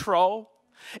lost control,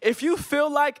 if you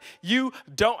feel like you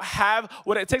don't have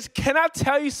what it takes, can I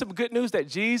tell you some good news that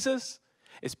Jesus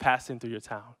is passing through your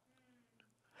town?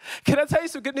 Can I tell you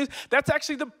some good news? That's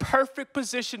actually the perfect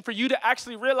position for you to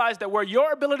actually realize that where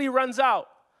your ability runs out,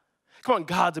 come on,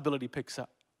 God's ability picks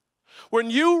up. When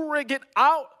you get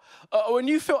out, when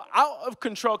you feel out of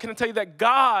control, can I tell you that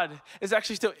God is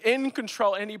actually still in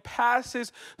control, and he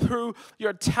passes through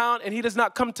your town, and he does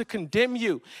not come to condemn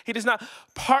you. He does not.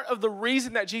 Part of the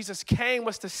reason that Jesus came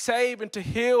was to save and to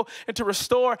heal and to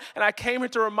restore. And I came here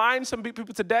to remind some people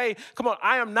today, come on,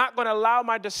 I am not going to allow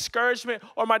my discouragement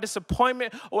or my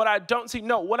disappointment or what I don't see.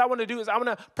 No, what I want to do is I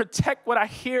want to protect what I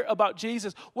hear about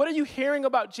Jesus. What are you hearing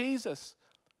about Jesus?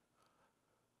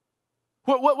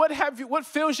 What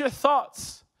fills your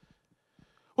thoughts?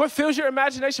 What fills your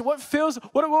imagination? What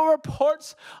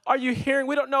reports are you hearing?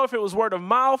 We don't know if it was word of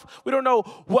mouth. We don't know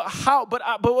how, but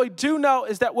what we do know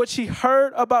is that what she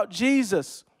heard about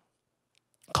Jesus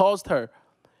caused her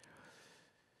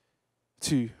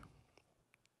to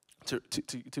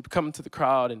come into the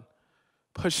crowd and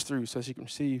push through so she can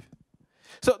receive.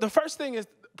 So the first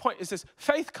point is this: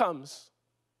 faith comes.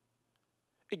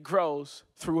 It grows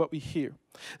through what we hear.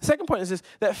 The second point is this,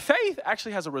 that faith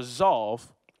actually has a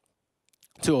resolve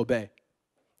to obey.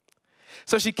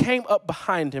 So she came up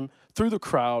behind him through the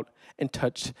crowd and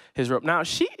touched his robe. Now,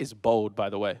 she is bold, by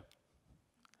the way,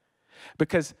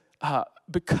 because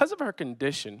of her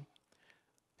condition,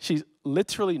 she's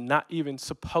literally not even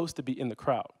supposed to be in the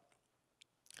crowd,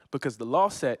 because the law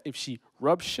said if she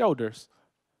rubs shoulders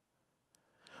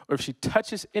or if she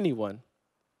touches anyone,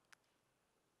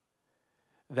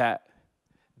 that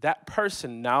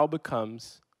person now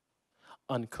becomes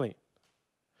unclean.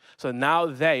 So now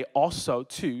they also,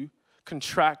 too,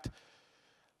 contract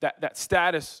that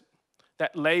status,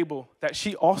 that label that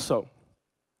she also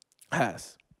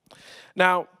has.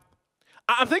 Now,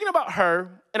 I'm thinking about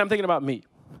her, and I'm thinking about me.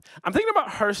 I'm thinking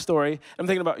about her story, and I'm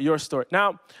thinking about your story.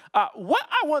 Now, what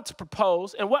I want to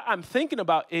propose and what I'm thinking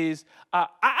about is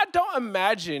I don't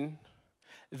imagine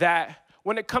that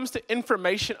when it comes to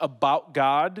information about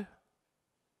God,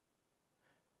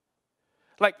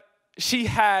 like she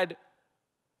had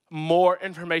more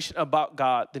information about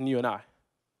God than you and I,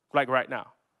 like right now.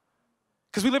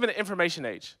 Because we live in an information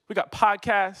age. We got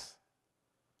podcasts,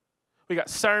 we got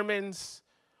sermons,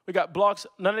 we got blogs.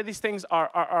 None of these things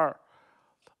are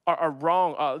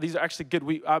wrong. These are actually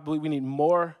good. I believe we need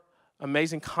more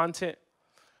amazing content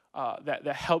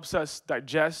that helps us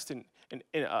digest and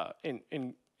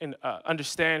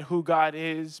understand who God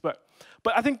is. But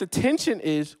I think the tension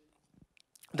is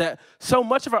that so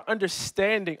much of our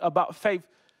understanding about faith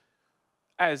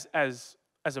as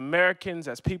Americans,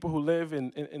 as people who live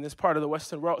in this part of the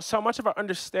Western world, so much of our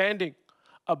understanding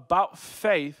about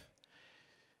faith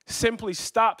simply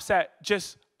stops at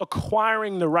just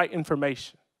acquiring the right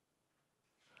information.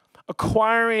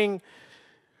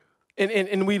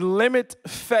 And we limit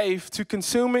faith to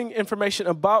consuming information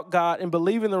about God and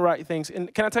believing the right things.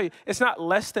 And can I tell you, it's not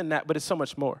less than that, but it's so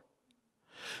much more.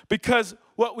 Because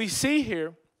what we see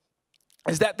here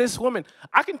is that this woman,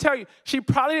 I can tell you, she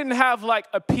probably didn't have like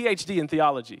a PhD in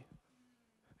theology.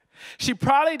 She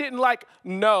probably didn't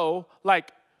know,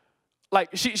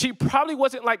 she probably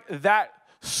wasn't like that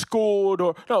schooled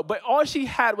but all she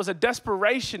had was a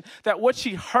desperation that what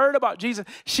she heard about Jesus,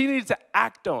 she needed to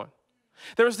act on.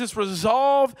 There was this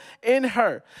resolve in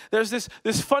her. There's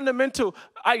this fundamental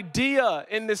idea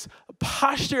in this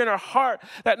posture in her heart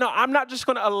that, no, I'm not just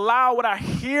going to allow what I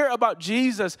hear about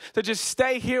Jesus to just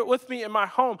stay here with me in my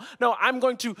home. No, I'm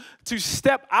going to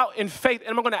step out in faith,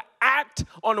 and I'm going to act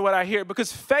on what I hear.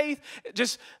 Because faith,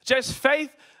 just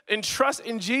faith and trust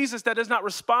in Jesus that does not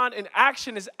respond in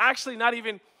action is actually not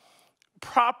even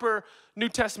proper New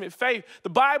Testament faith. The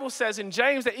Bible says in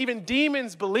James that even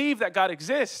demons believe that God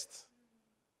exists.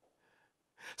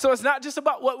 So it's not just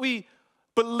about what we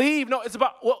believe. No, it's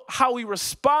about how we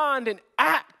respond and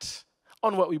act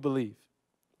on what we believe.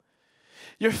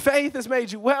 Your faith has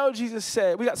made you well, Jesus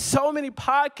said. We got so many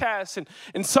podcasts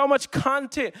and so much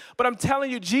content, but I'm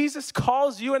telling you, Jesus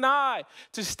calls you and I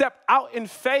to step out in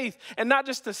faith and not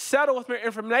just to settle with mere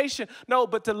information, no,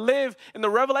 but to live in the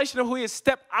revelation of who he is.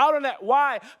 Step out on that.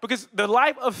 Why? Because the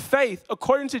life of faith,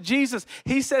 according to Jesus,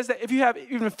 he says that if you have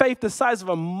even faith the size of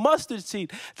a mustard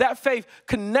seed, that faith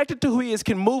connected to who he is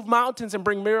can move mountains and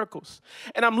bring miracles.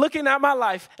 And I'm looking at my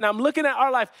life and I'm looking at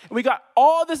our life, and we got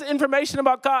all this information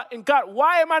about God. And God,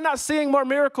 why am I not seeing more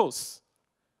miracles?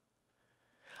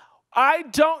 I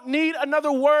don't need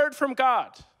another word from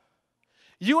God.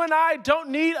 You and I don't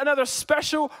need another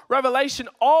special revelation.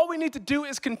 All we need to do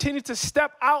is continue to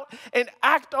step out and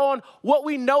act on what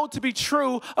we know to be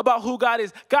true about who God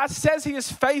is. God says he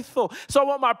is faithful. So I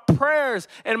want my prayers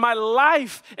and my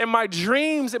life and my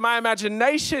dreams and my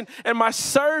imagination and my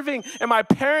serving and my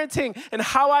parenting and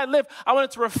how I live, I want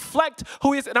it to reflect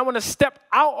who he is, and I want to step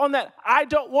out on that. I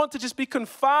don't want to just be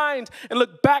confined and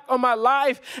look back on my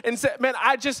life and say, man,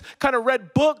 I just kind of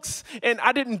read books and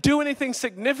I didn't do anything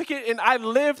significant, and I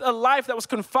lived a life that was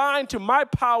confined to my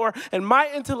power and my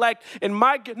intellect and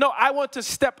no, I want to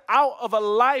step out of a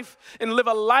life and live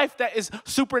a life that is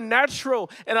supernatural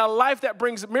and a life that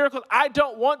brings miracles. I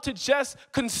don't want to just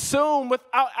consume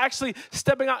without actually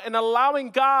stepping out and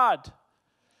allowing God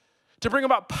to bring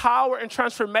about power and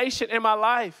transformation in my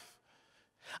life.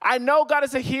 I know God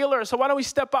is a healer, so why don't we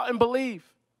step out and believe?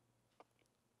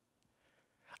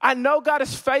 I know God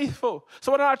is faithful,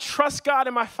 so why don't I trust God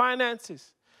in my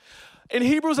finances? In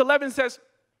Hebrews 11 it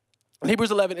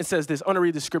says this. I want to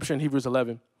read the scripture in Hebrews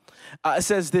 11. It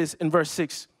says this in verse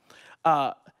 6.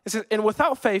 It says, and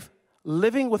without faith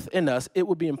living within us, it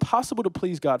would be impossible to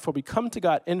please God, for we come to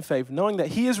God in faith, knowing that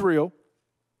he is real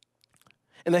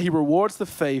and that he rewards the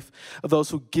faith of those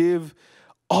who give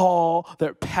all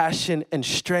their passion and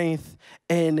strength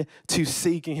into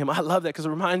seeking him. I love that because it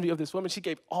reminds me of this woman. She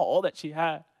gave all that she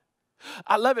had.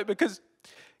 I love it because,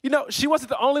 she wasn't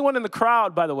the only one in the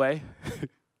crowd, by the way.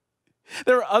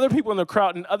 There were other people in the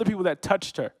crowd and other people that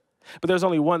touched her, but there's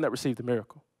only one that received the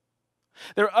miracle.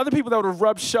 There were other people that would have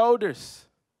rubbed shoulders,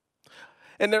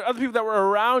 and there are other people that were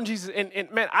around Jesus. And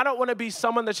man, I don't want to be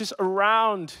someone that's just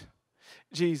around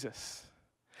Jesus.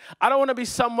 I don't want to be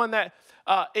someone that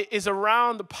is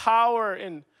around the power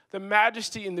and the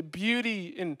majesty and the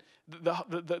beauty and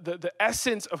the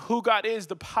essence of who God is,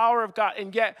 the power of God,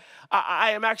 and yet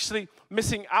I am actually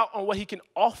missing out on what he can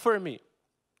offer me.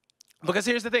 Because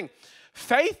here's the thing.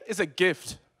 Faith is a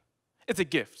gift. It's a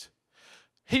gift.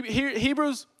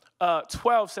 Hebrews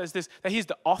 12 says this, that he's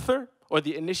the author or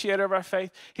the initiator of our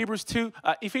faith.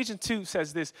 Ephesians 2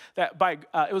 says this, that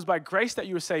it was by grace that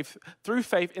you were saved through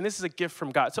faith, and this is a gift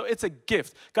from God. So it's a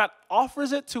gift. God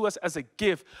offers it to us as a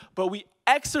gift, but we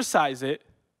exercise it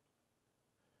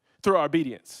through our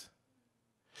obedience.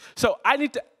 So I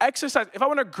need to exercise. If I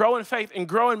want to grow in faith and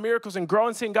grow in miracles and grow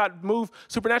in seeing God move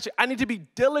supernaturally, I need to be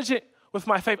diligent with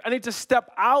my faith. I need to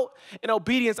step out in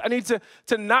obedience. I need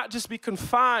to not just be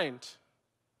confined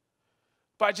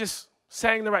by just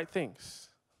saying the right things.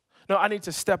 No, I need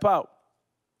to step out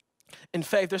in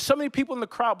faith. There's so many people in the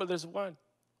crowd, but there's one.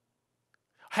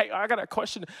 Hey, I got a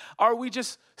question. Are we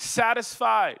just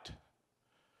satisfied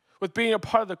with being a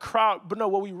part of the crowd? But no,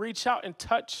 will we reach out and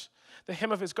touch the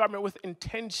hem of his garment with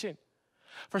intention?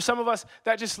 For some of us,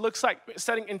 that just looks like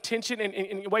setting intention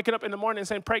and waking up in the morning and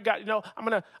saying, pray God, I'm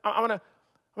gonna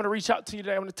reach out to you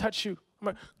today. I'm gonna touch you. I'm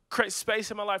gonna create space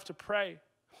in my life to pray.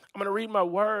 I'm going to read my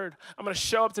word. I'm going to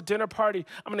show up to dinner party.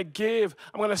 I'm going to give.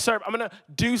 I'm going to serve. I'm going to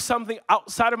do something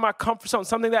outside of my comfort zone,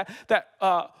 something that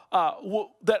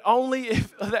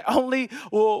only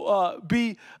will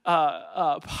be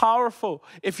powerful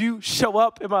if you show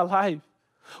up in my life.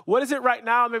 What is it right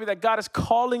now maybe that God is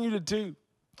calling you to do?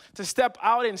 To step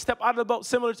out of the boat,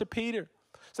 similar to Peter,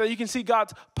 so that you can see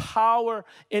God's power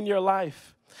in your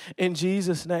life. In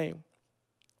Jesus' name.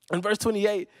 In verse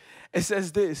 28, it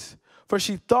says this. For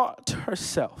she thought to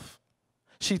herself,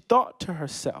 she's going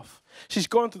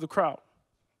through the crowd,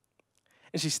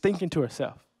 and she's thinking to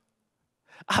herself.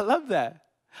 I love that.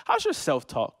 How's your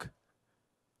self-talk?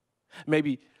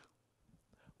 Maybe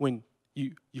when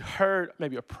you heard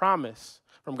maybe a promise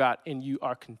from God, and you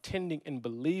are contending and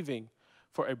believing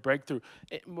for a breakthrough.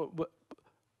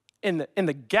 In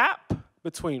the gap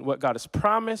between what God has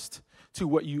promised to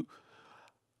what you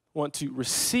want to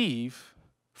receive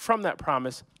from that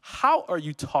promise, how are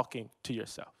you talking to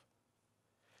yourself?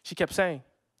 She kept saying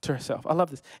to herself, I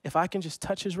love this, if I can just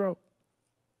touch his robe,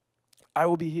 I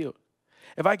will be healed.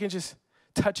 If I can just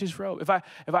touch his robe, if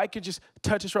I could just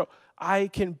touch his robe, I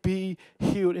can be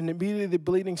healed. And immediately the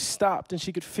bleeding stopped, and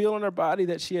she could feel in her body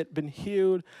that she had been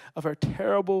healed of her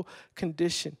terrible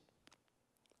condition.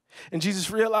 And Jesus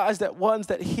realized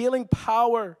that healing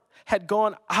power had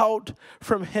gone out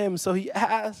from him. So he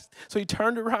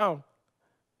turned around.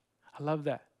 I love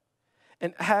that.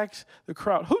 And asked the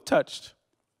crowd, who touched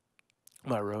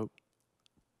my robe?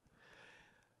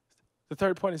 The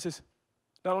third point is this.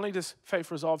 Not only does faith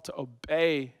resolve to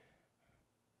obey,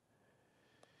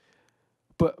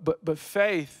 but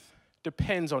faith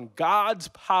depends on God's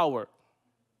power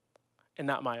and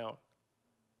not my own.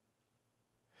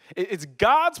 It's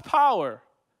God's power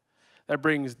that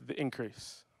brings the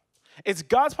increase. It's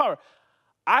God's power.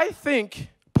 I think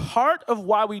part of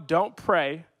why we don't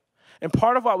pray, and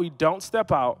part of why we don't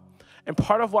step out, and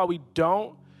part of why we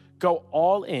don't go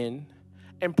all in,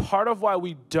 and part of why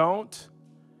we don't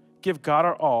give God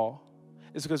our all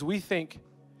is because we think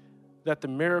that the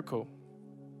miracle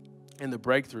and the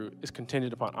breakthrough is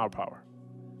contingent upon our power.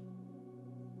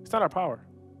 It's not our power.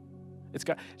 It's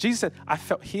God. Jesus said, I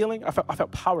felt healing. I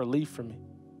felt power leave from me.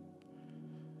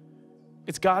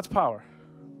 It's God's power.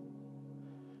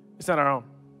 It's not our own.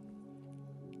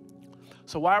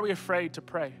 So why are we afraid to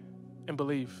pray and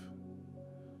believe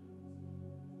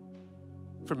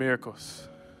for miracles?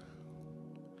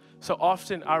 So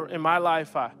often in my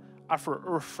life, I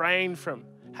refrain from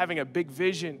having a big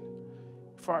vision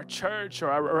for our church, or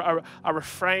I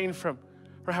refrain from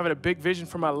having a big vision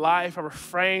for my life. I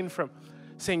refrain from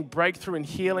seeing breakthrough and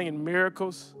healing and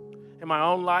miracles in my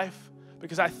own life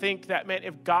because I think that, man,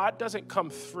 if God doesn't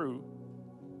come through,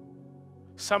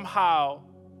 somehow,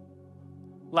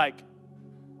 like,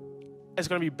 it's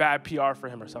going to be bad PR for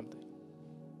him or something.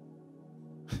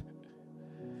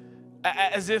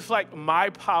 As if, like,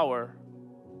 my power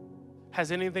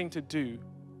has anything to do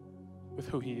with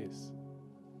who he is.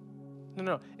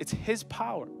 No, it's his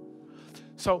power.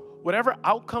 So whatever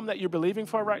outcome that you're believing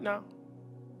for right now,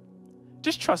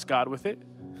 just trust God with it,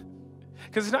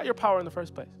 because it's not your power in the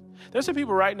first place. There's some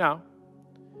people right now,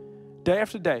 day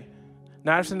after day,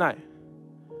 night after night,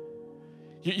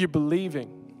 you're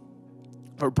believing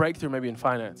for a breakthrough maybe in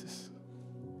finances.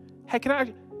 Hey,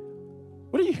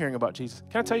 what are you hearing about Jesus?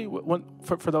 Can I tell you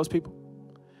for those people?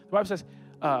 The Bible says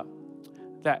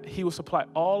that he will supply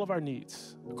all of our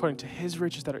needs according to his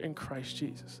riches that are in Christ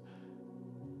Jesus.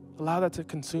 Allow that to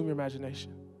consume your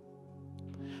imagination.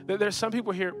 There's some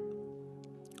people here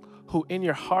who in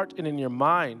your heart and in your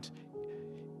mind,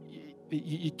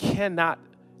 you cannot,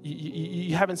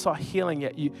 you haven't saw healing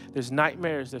yet. There's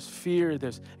nightmares, there's fear,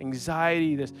 there's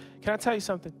anxiety. Can I tell you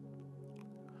something?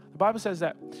 The Bible says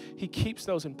that he keeps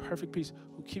those in perfect peace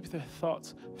who keep their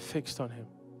thoughts fixed on him.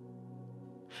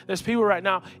 There's people right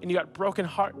now, and you got broken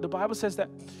heart. The Bible says that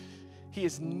he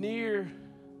is near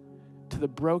to the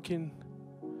broken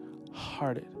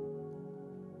hearted.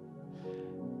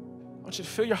 I want you to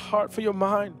fill your heart, fill your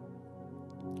mind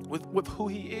with who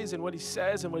he is and what he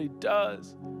says and what he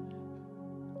does.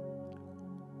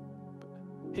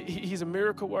 He's a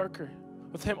miracle worker.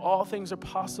 With him, all things are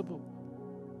possible.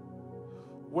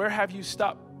 Where have you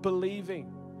stopped believing?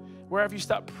 Where have you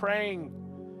stopped praying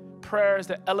prayers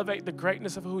that elevate the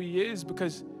greatness of who he is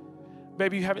because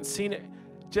maybe you haven't seen it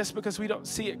just because we don't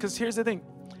see it? Because here's the thing.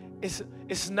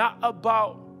 It's not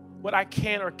about what I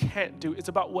can or can't do. It's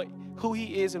about who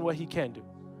he is and what he can do.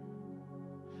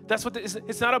 That's what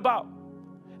it's not about.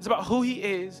 It's about who he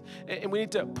is, and we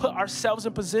need to put ourselves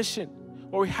in position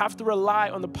where we have to rely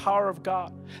on the power of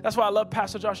God. That's why I love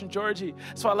Pastor Josh and Georgie.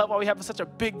 That's why I love why we have such a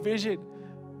big vision.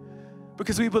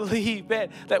 Because we believe, man,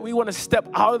 that we want to step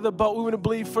out of the boat. We want to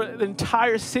believe for the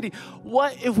entire city.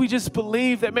 What if we just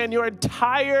believe that, man, your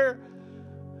entire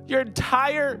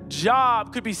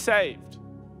job could be saved?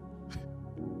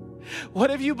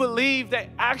 What if you believe that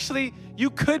actually you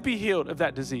could be healed of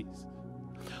that disease?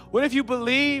 What if you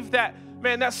believe that,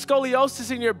 man, that scoliosis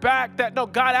in your back, that no,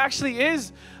 God actually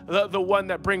is the one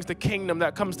that brings the kingdom,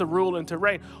 that comes to rule and to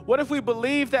reign? What if we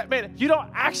believe that, man, you don't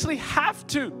actually have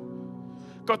to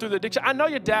go through the addiction? I know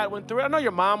your dad went through it. I know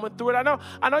your mom went through it.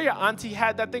 I know your auntie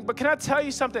had that thing. But can I tell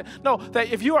you something? No,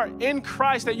 that if you are in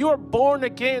Christ, that you are born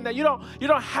again, that you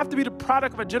don't have to be the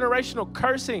product of a generational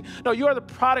cursing. No, you are the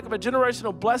product of a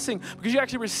generational blessing because you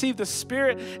actually received the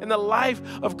spirit and the life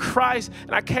of Christ.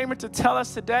 And I came here to tell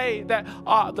us today that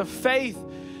the faith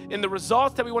and the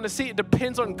results that we want to see, it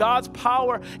depends on God's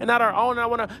power and not our own. And I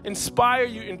want to inspire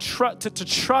you to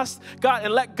trust God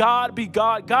and let God be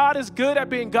God. God is good at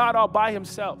being God all by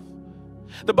himself.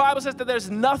 The Bible says that there's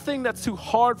nothing that's too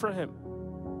hard for him.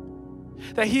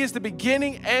 That he is the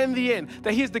beginning and the end.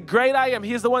 That he is the great I am.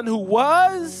 He is the one who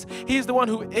was, he is the one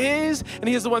who is, and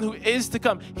he is the one who is to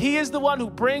come. He is the one who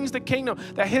brings the kingdom,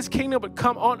 that his kingdom would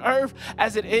come on earth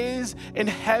as it is in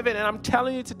heaven. And I'm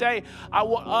telling you today, I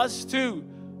want us to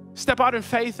step out in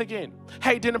faith again.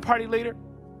 Hey, dinner party leader,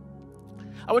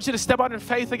 I want you to step out in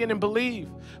faith again and believe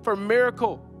for a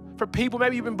miracle, for people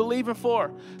maybe you've been believing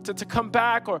for to come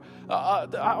back, or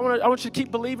I want you to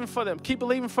keep believing for them. Keep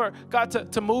believing for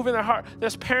God to move in their heart.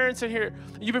 There's parents in here,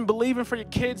 you've been believing for your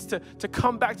kids to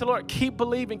come back to the Lord. Keep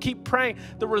believing, keep praying.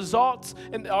 The results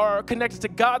are connected to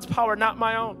God's power, not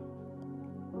my own.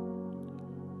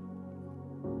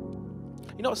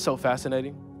 You know what's so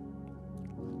fascinating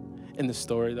in the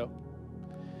story, though,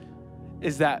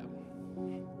 is that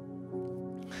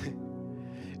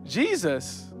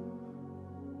Jesus,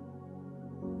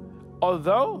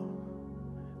 although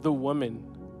the woman,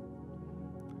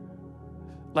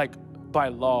 like by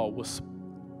law,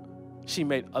 she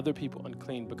made other people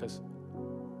unclean because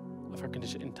of her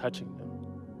condition in touching them.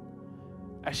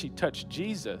 As she touched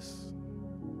Jesus,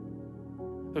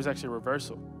 there was actually a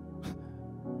reversal,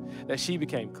 that she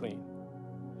became clean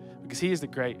because he is the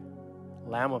great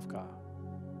Lamb of God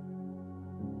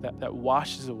that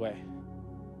washes away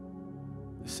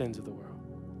the sins of the world.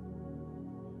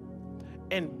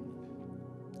 And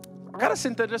I gotta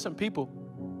sense that there's some people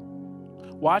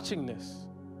watching this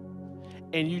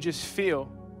and you just feel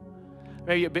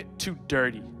maybe a bit too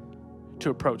dirty to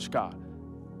approach God.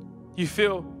 You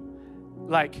feel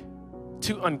like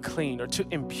too unclean or too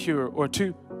impure or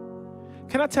too...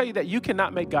 Can I tell you that you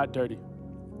cannot make God dirty?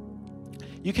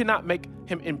 You cannot make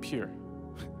him impure.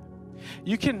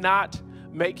 You cannot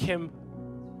make him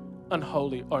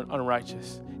unholy or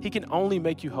unrighteous. He can only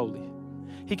make you holy.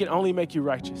 He can only make you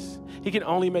righteous. He can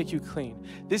only make you clean.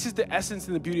 This is the essence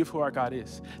and the beauty of who our God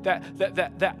is. That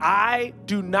I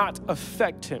do not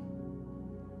affect him.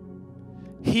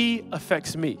 He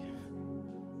affects me.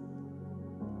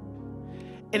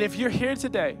 And if you're here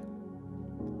today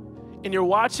and you're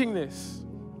watching this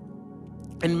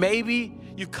and maybe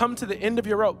you've come to the end of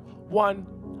your rope,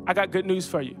 one, I got good news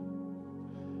for you.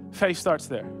 Faith starts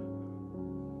there.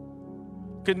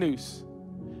 Good news.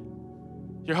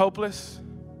 You're hopeless.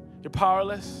 You're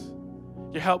powerless.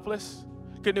 You're helpless.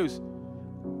 Good news.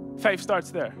 Faith starts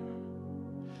there.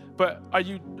 But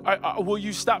will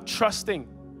you stop trusting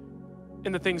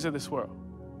in the things of this world?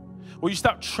 Will you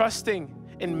stop trusting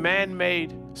in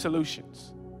man-made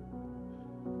solutions?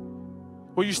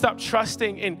 Will you stop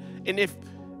trusting in if,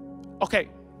 okay,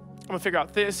 I'm gonna figure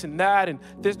out this and that and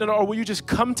this, no, or will you just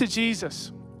come to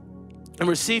Jesus and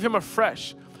receive him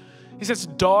afresh? He says,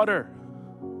 daughter,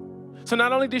 So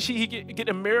not only did he get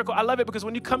a miracle, I love it because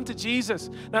when you come to Jesus,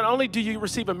 not only do you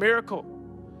receive a miracle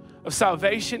of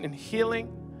salvation and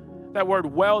healing, that word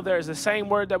well there is the same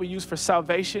word that we use for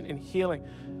salvation and healing.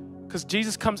 Because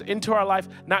Jesus comes into our life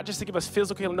not just to give us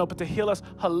physical healing, no, but to heal us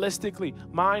holistically,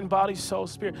 mind, body, soul,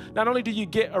 spirit. Not only do you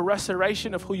get a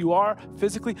restoration of who you are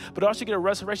physically, but also get a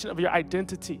restoration of your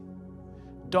identity,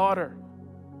 daughter.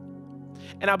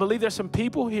 And I believe there's some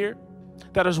people here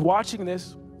that is watching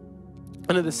this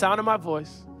under the sound of my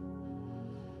voice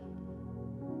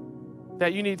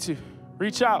that you need to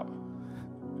reach out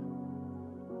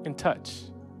and touch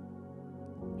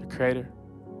your Creator,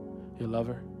 your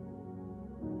lover.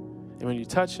 And when you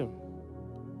touch him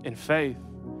in faith,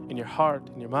 in your heart,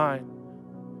 in your mind,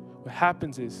 what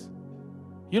happens is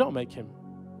you don't make him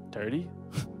dirty.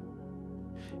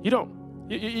 You don't,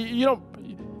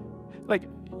 like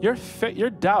your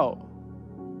doubt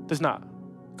does not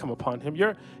come upon him.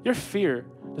 Your fear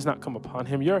does not come upon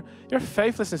him. Your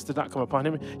faithlessness does not come upon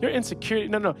him. Your insecurity,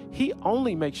 no. He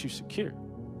only makes you secure.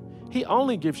 He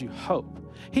only gives you hope.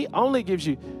 He only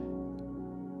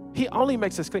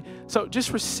makes us clean. So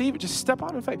just receive it. Just step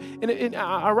out in faith. And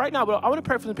right now, I want to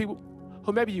pray for the people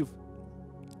who maybe you've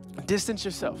distanced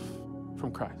yourself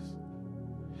from Christ.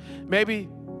 Maybe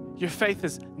your faith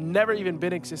has never even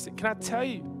been existent. Can I tell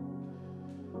you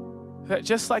that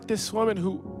just like this woman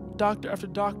who, doctor after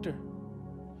doctor,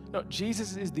 no,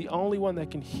 Jesus is the only one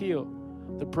that can heal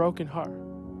the broken heart.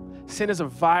 Sin is a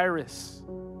virus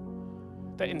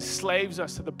that enslaves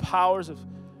us to the powers of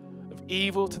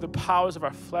evil, to the powers of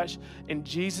our flesh, and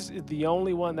Jesus is the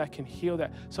only one that can heal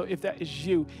that. So if that is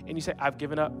you and you say, I've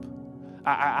given up,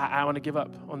 I want to give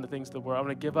up on the things of the world, I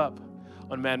want to give up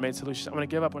on man-made solutions, I'm going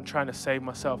to give up on trying to save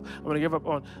myself, I'm going to give up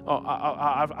on,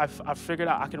 I've figured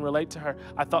out I can relate to her.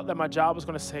 I thought that my job was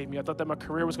going to save me, I thought that my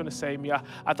career was going to save me,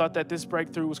 I thought that this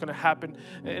breakthrough was going to happen,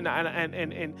 and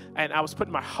I was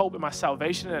putting my hope and my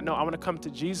salvation in that. No, I want to come to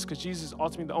Jesus because Jesus is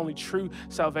ultimately the only true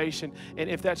salvation. And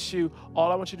if that's you,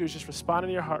 all I want you to do is just respond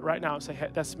in your heart right now and say, hey,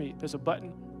 that's me. There's a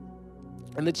button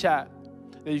in the chat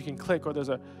that you can click, or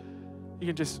you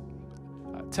can just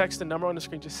text the number on the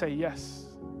screen, just say yes.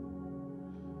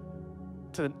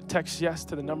 Text yes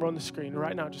to the number on the screen.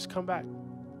 Right now, just come back.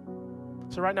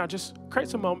 So right now, just create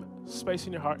some moment, space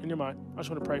in your heart, in your mind. I just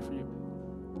want to pray for you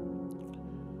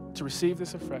to receive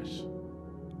this afresh.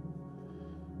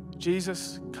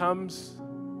 Jesus comes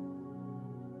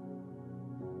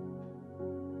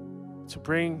to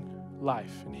bring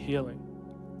life and healing.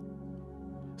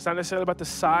 It's not necessarily about the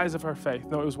size of her faith.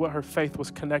 No, it was what her faith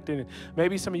was connected in.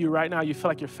 Maybe some of you right now, you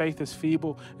feel like your faith is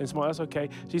feeble and small. That's okay.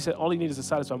 Jesus said, all you need is the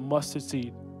size of a mustard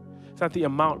seed. It's not the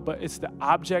amount, but it's the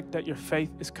object that your faith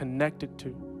is connected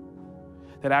to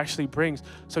that actually brings.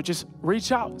 So just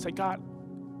reach out and say, God,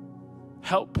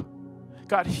 help.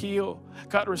 God, heal.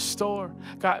 God, restore.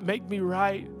 God, make me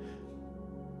right.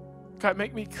 God,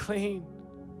 make me clean.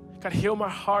 God, heal my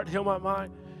heart, heal my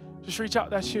mind. Just reach out.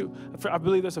 That's you. I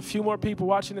believe there's a few more people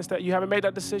watching this that you haven't made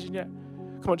that decision yet.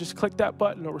 Come on, just click that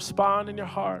button or respond in your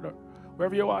heart or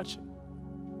wherever you're watching.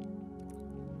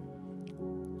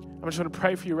 I'm just going to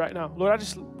pray for you right now. Lord,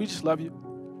 we just love you.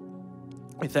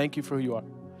 We thank you for who you are.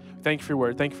 Thank you for your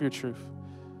word. Thank you for your truth.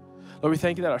 Lord, we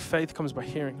thank you that our faith comes by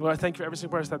hearing. Lord, I thank you for every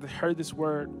single person that heard this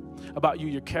word about you,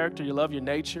 your character, your love, your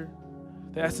nature,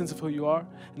 the essence of who you are.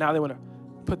 And now they want to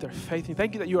put their faith in you.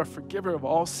 Thank you that you are a forgiver of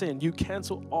all sin. You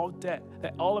cancel all debt,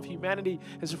 that all of humanity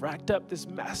has racked up this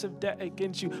massive debt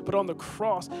against you, but on the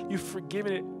cross, you've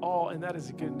forgiven it all, and that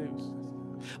is good news.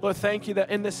 Lord, thank you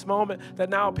that in this moment, that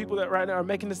now people that right now are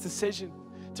making this decision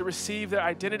to receive their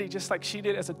identity just like she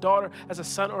did as a daughter, as a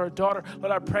son or a daughter.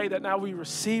 Lord, I pray that now we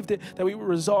received it, that we will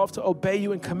resolve to obey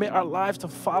you and commit our lives to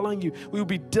following you. We will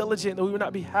be diligent, that we will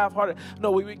not be half-hearted.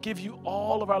 No, we would give you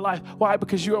all of our life. Why?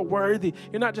 Because you are worthy.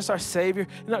 You're not just our Savior.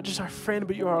 You're not just our friend,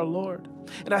 but you are our Lord.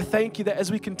 And I thank you that as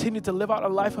we continue to live out a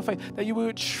life of faith, that you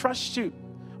would trust you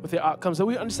with the outcomes, that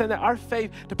we understand that our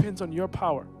faith depends on your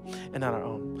power and not our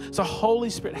own. So Holy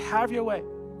Spirit, have your way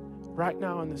right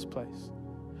now in this place.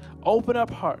 Open up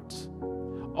hearts.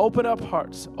 Open up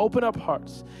hearts. Open up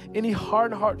hearts. Any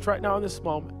hardened hearts right now in this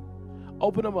moment,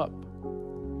 open them up.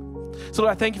 So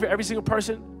Lord, I thank you for every single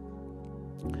person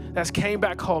that's came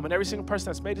back home and every single person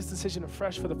that's made this decision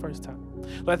afresh for the first time.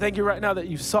 Lord, I thank you right now that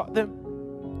you've sought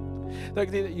them,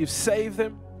 that you've saved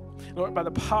them. Lord, by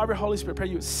the power of your Holy Spirit, I pray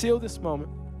you would seal this moment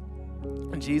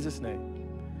in Jesus' name.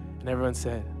 And everyone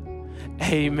said,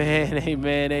 amen,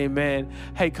 amen, amen.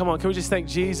 Hey, come on, can we just thank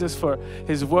Jesus for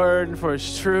his word and for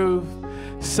his truth?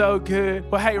 So good.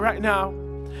 Well, hey, right now,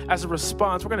 as a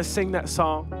response, we're going to sing that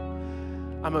song,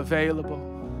 I'm Available.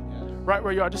 Right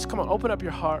where you are, just come on, open up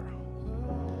your heart.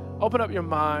 Open up your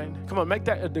mind. Come on, make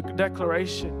that a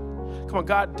declaration. Come on,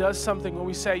 God does something when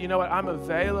we say, you know what, I'm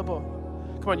available.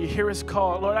 Come on, you hear his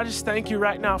call. Lord, I just thank you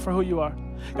right now for who you are.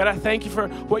 God, I thank you for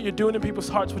what you're doing in people's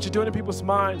hearts, what you're doing in people's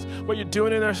minds, what you're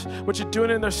doing in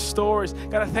their stories.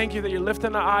 God, I thank you that you're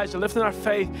lifting our eyes, you're lifting our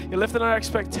faith, you're lifting our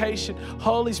expectation.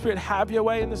 Holy Spirit, have your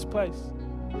way in this place.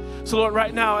 So Lord,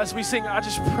 right now as we sing, I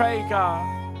just pray, God,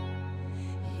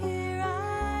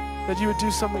 that you would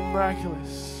do something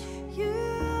miraculous.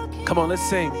 Come on, let's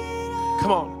sing.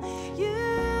 Come on.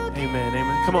 Amen,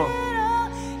 amen. Come on.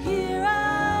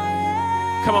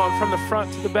 Come on, from the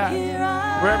front to the back,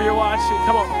 wherever you're watching.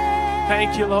 Come on.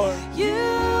 Thank you, Lord.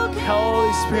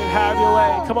 Holy Spirit, have your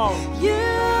way. Come on.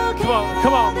 Come on,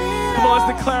 come on. Come on,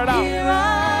 let's declare it out.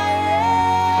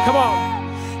 Come on.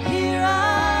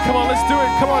 Come on, let's do it.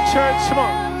 Come on, church. Come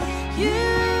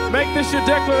on. Make this your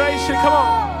declaration. Come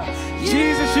on.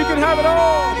 Jesus, you can have it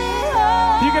all.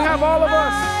 You can have all of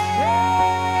us.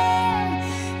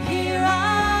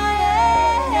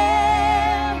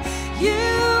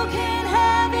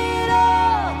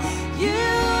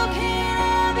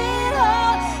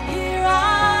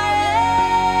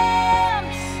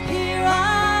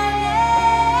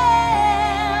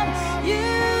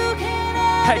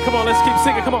 Hey, come on, let's keep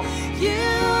singing. Come on.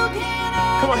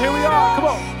 Come on, here we are. Come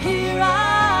on. Here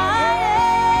I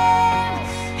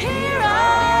am. Here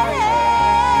I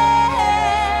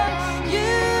am.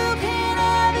 You can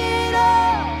have it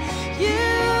all.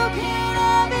 You can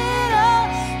have it all.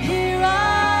 Here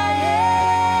I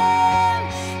am.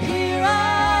 Here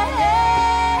I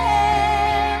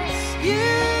am. You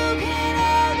can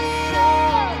have it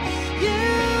all. You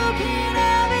can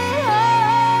have it all.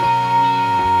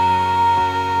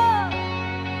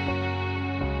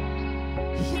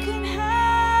 You can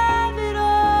have it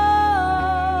all.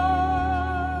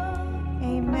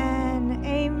 Amen.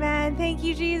 Amen. Thank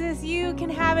you, Jesus. You can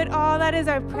have it all. That is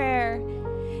our prayer.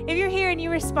 If you're here and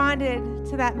you responded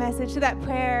to that message, to that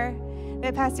prayer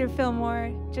that Pastor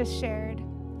Filmore just shared,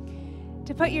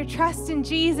 to put your trust in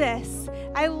Jesus,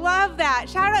 I love that.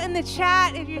 Shout out in the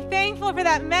chat if you're thankful for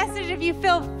that message, if you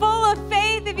feel full of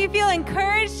faith, if you feel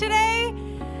encouraged today.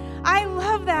 I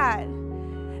love that.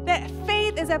 That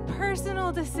faith is a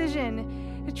personal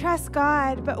decision to trust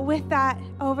God, but with that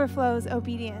overflows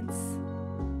obedience.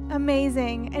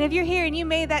 Amazing. And if you're here and you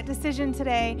made that decision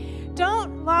today,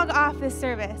 don't log off this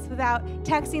service without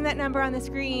texting that number on the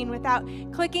screen, without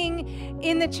clicking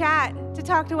in the chat to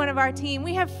talk to one of our team.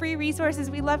 We have free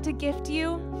resources we'd love to gift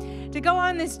you to go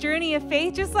on this journey of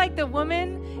faith. Just like the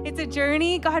woman, it's a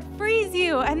journey. God frees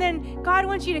you, and then God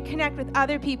wants you to connect with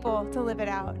other people to live it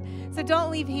out. So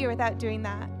don't leave here without doing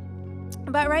that.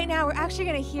 But right now, we're actually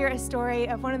going to hear a story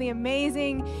of one of the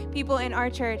amazing people in our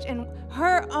church and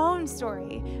her own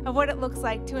story of what it looks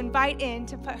like to invite in,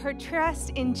 to put her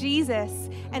trust in Jesus,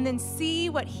 and then see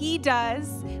what he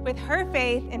does with her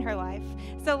faith in her life.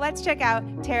 So let's check out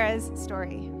Tara's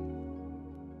story.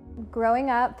 Growing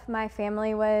up, my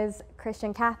family was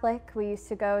Christian Catholic. We used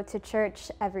to go to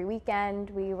church every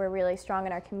weekend. We were really strong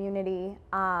in our community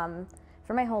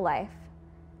for my whole life.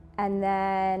 And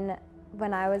then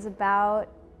when I was about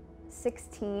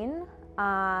 16,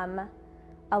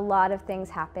 a lot of things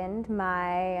happened.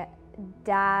 My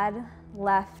dad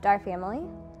left our family.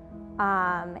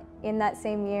 In that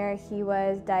same year, he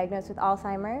was diagnosed with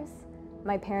Alzheimer's.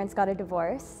 My parents got a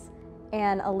divorce,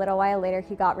 and a little while later,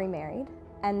 he got remarried.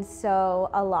 And so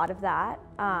a lot of that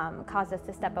caused us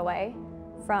to step away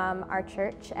from our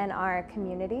church and our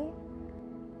community.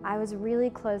 I was really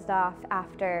closed off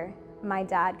after my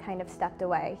dad kind of stepped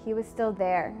away. He was still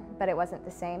there, but it wasn't the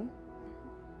same.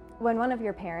 When one of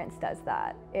your parents does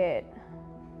that, it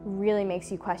really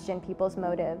makes you question people's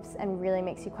motives and really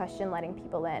makes you question letting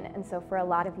people in. And so for a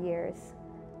lot of years,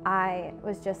 I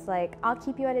was just like, I'll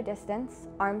keep you at a distance.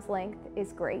 Arm's length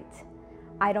is great.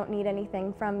 I don't need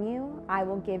anything from you. I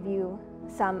will give you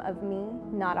some of me,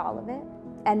 not all of it.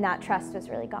 And that trust was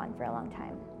really gone for a long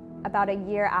time. About a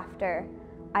year after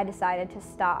I decided to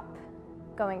stop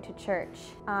going to church,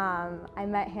 I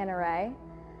met Hannah Ray,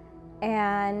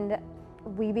 and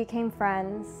we became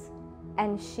friends,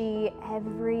 and she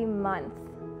every month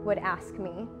would ask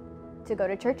me to go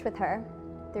to church with her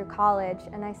through college,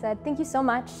 and I said, thank you so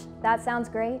much, that sounds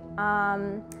great,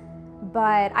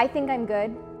 but I think I'm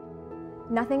good.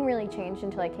 Nothing really changed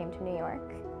until I came to New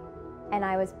York, and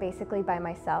I was basically by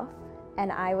myself,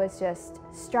 and I was just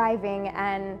striving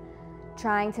and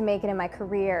trying to make it in my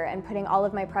career and putting all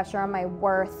of my pressure on my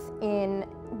worth in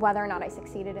whether or not I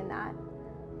succeeded in that,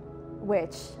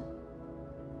 which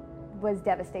was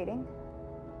devastating.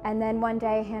 And then one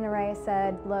day Hannah Ray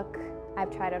said, look,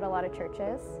 I've tried out a lot of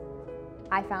churches.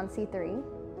 I found C3.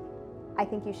 I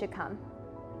think you should come.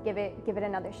 Give it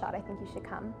another shot. I think you should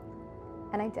come.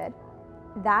 And I did.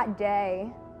 That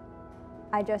day,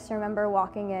 I just remember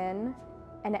walking in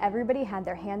and everybody had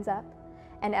their hands up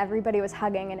and everybody was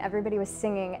hugging and everybody was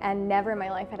singing, and never in my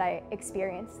life had I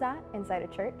experienced that inside a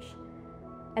church.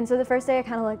 And so the first day I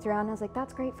kind of looked around and I was like,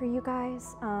 that's great for you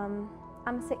guys. I'm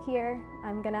gonna sit here.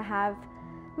 I'm gonna have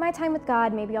my time with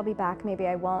God. Maybe I'll be back, maybe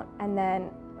I won't. And then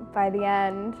by the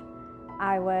end,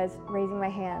 I was raising my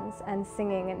hands and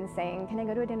singing and saying, can I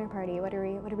go to a dinner party? What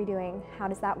are we doing? How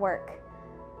does that work?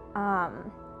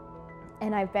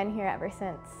 And I've been here ever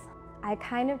since. I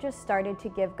kind of just started to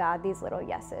give God these little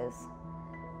yeses.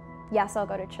 Yes, I'll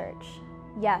go to church.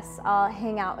 Yes, I'll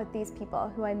hang out with these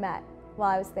people who I met while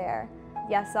I was there.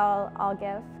 Yes, I'll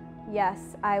give.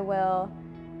 Yes, I will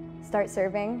start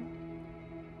serving.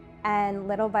 And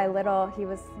little by little, he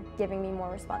was giving me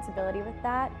more responsibility with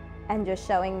that and just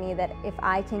showing me that if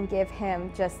I can give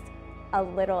him just a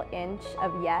little inch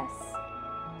of yes,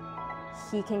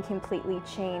 he can completely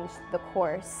change the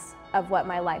course of what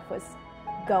my life was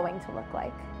going to look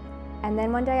like. And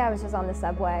then one day I was just on the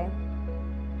subway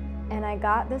and I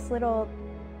got this little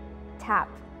tap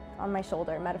on my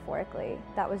shoulder, metaphorically,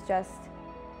 that was just,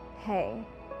 hey,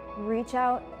 reach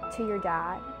out to your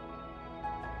dad,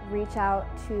 reach out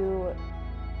to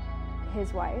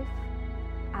his wife.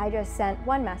 I just sent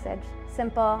one message,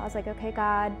 simple. I was like, okay,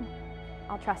 God,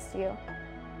 I'll trust you.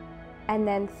 And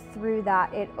then through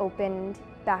that, it opened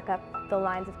back up the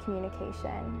lines of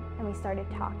communication and we started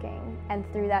talking. And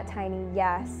through that tiny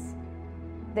yes,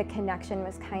 the connection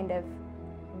was kind of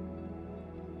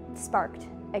sparked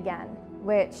again,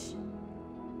 which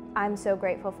I'm so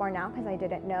grateful for now because I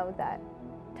didn't know that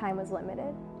time was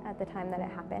limited at the time that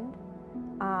it happened.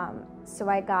 So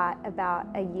I got about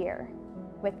a year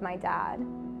with my dad.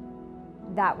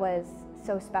 That was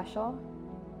so special.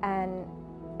 And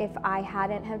if I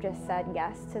hadn't have just said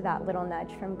yes to that little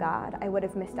nudge from God, I would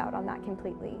have missed out on that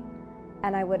completely.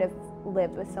 And I would have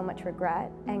lived with so much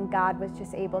regret. And God was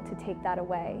just able to take that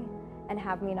away and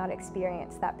have me not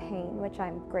experience that pain, which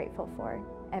I'm grateful for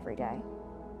every day.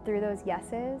 Through those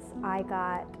yeses, I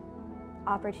got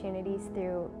opportunities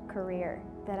through career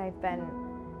that I've been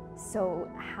so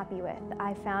happy with.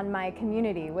 I found my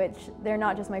community, which they're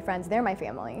not just my friends, they're my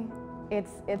family.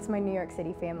 It's my New York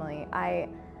City family. I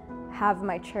have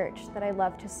my church that I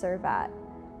love to serve at.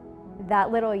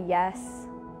 That little yes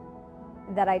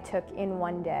that I took in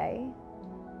one day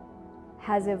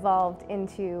has evolved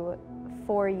into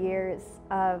 4 years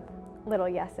of little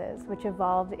yeses, which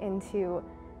evolved into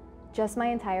just my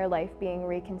entire life being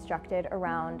reconstructed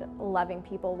around loving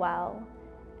people well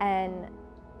and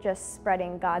just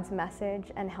spreading God's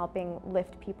message and helping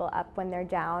lift people up when they're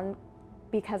down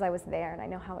because I was there and I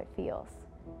know how it feels.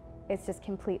 It's just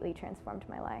completely transformed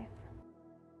my life.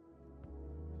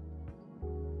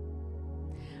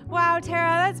 Wow,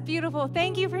 Tara, that's beautiful.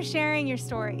 Thank you for sharing your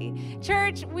story.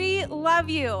 Church, we love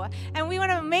you, and we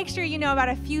want to make sure you know about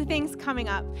a few things coming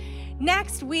up.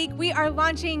 Next week, we are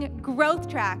launching Growth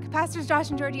Track. Pastors Josh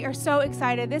and Georgie are so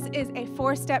excited. This is a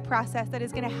 4-step process that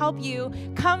is going to help you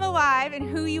come alive in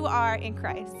who you are in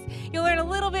Christ. You'll learn a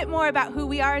little bit more about who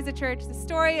we are as a church, the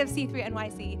story of C3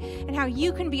 NYC, and how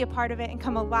you can be a part of it and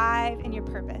come alive in your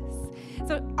purpose.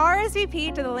 So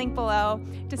RSVP to the link below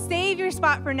to save your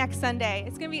spot for next Sunday.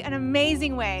 It's going to be an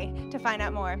amazing way to find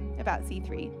out more about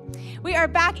C3. We are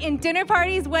back in dinner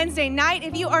parties Wednesday night.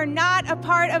 If you are not a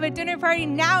part of a dinner party,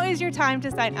 now is your time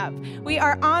to sign up. We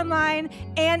are online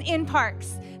and in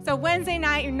parks. So Wednesday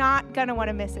night, you're not going to want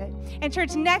to miss it. And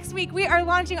church, next week, we are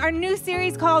launching our new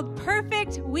series called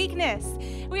Perfect Weakness.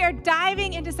 We are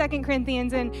diving into 2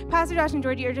 Corinthians, and Pastor Josh and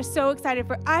Georgie are just so excited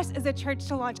for us as a church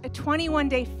to launch a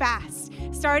 21-day fast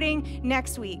starting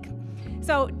next week.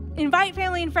 So invite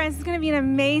family and friends. It's going to be an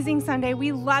amazing Sunday.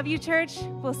 We love you, church.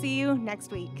 We'll see you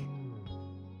next week.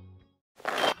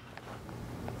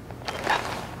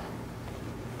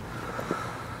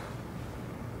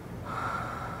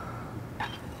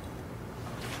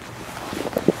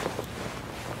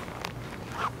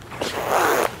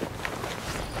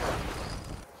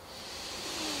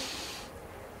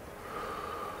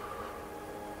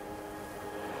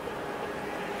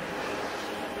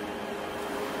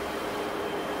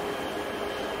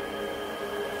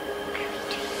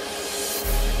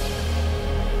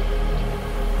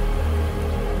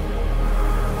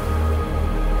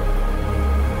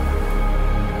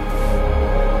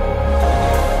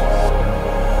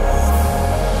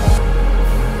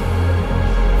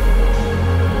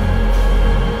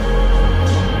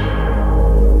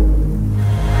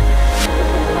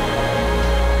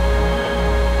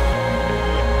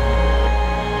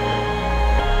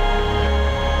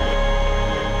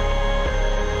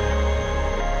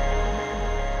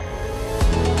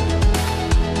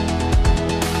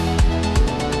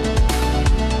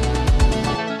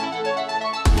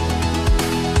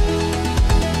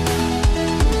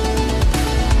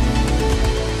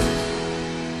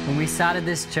 started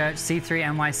this church, C3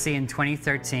 NYC, in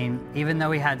 2013, even though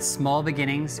we had small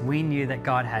beginnings, we knew that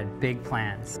God had big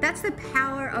plans. That's the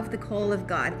power of the call of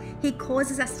God. He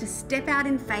causes us to step out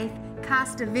in faith,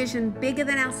 cast a vision bigger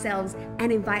than ourselves,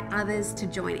 and invite others to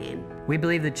join in. We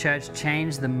believe the church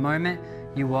changed the moment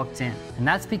you walked in. And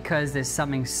that's because there's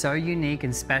something so unique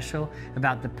and special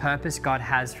about the purpose God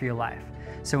has for your life.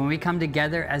 So when we come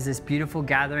together as this beautiful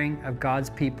gathering of God's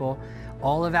people,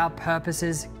 all of our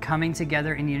purposes coming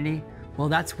together in unity, well,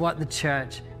 that's what the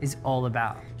church is all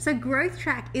about. So Growth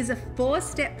Track is a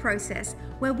 4-step process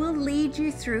where we'll lead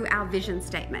you through our vision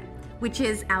statement, which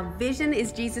is our vision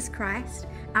is Jesus Christ,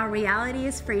 our reality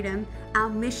is freedom, our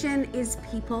mission is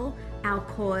people, our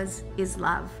cause is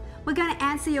love. We're going to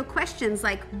answer your questions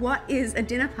like, what is a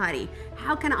dinner party?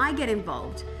 How can I get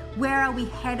involved? Where are we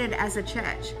headed as a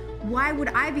church? Why would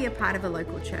I be a part of a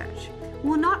local church?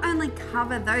 We'll not only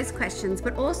cover those questions,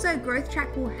 but also Growth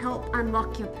Track will help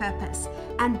unlock your purpose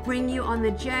and bring you on the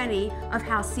journey of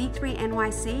how C3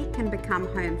 NYC can become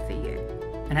home for you.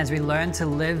 And as we learn to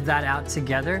live that out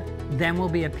together, then we'll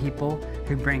be a people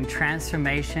who bring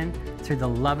transformation through the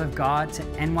love of God to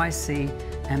NYC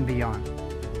and beyond.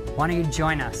 Why don't you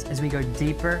join us as we go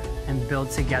deeper and build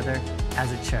together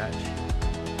as a church?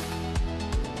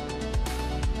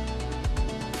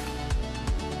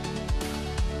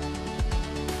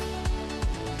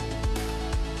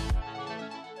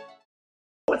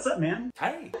 What's up, man?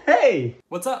 Hey. Hey!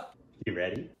 What's up? You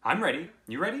ready? I'm ready.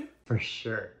 You ready? For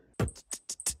sure.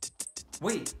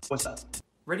 Wait. What's up?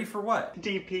 Ready for what?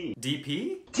 DP.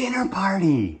 DP? Dinner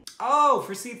party. Oh,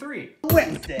 for C3.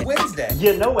 Wednesday. Wednesday.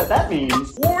 You know what that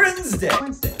means. Wednesday.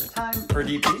 Wednesday. Time For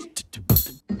DP?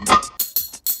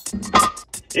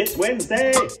 It's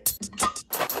Wednesday.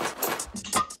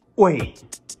 Wait.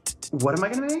 What am I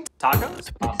gonna make?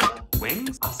 Tacos? Pasta.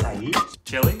 Wings? Acai.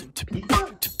 Chili?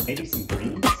 Pizza. Maybe some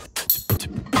greens.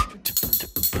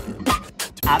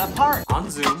 At a park. On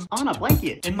Zoom? On a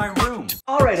blanket. In my room?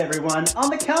 All right, everyone. On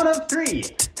the count of 3,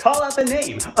 call out the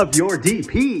name of your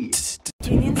DPs.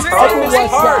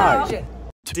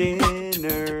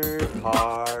 Dinner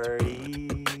party.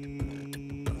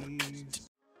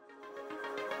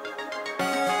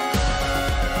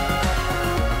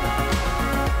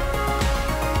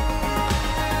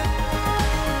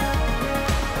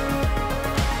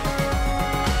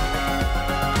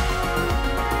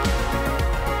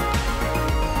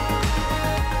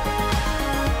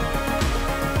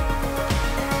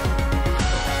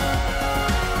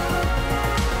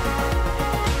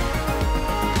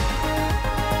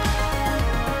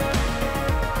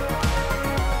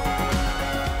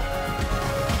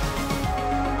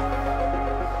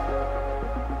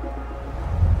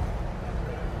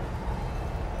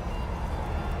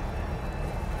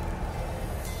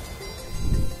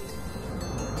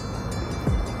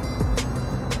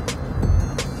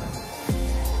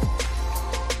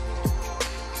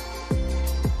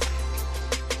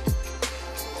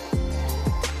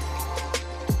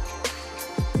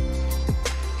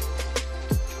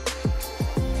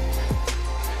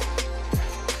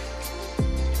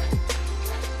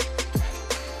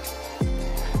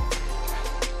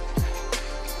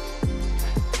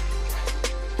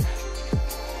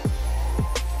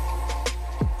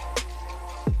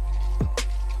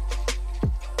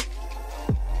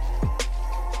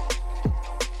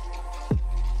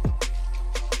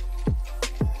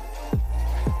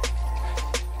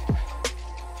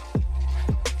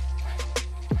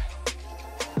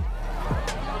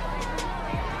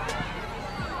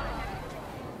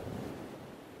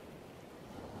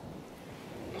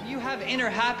 Inner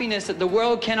happiness that the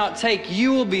world cannot take.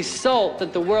 You will be salt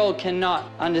that the world cannot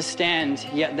understand,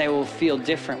 yet they will feel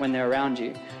different when they're around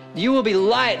you. You will be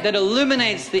light that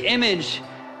illuminates the image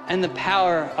and the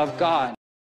power of God.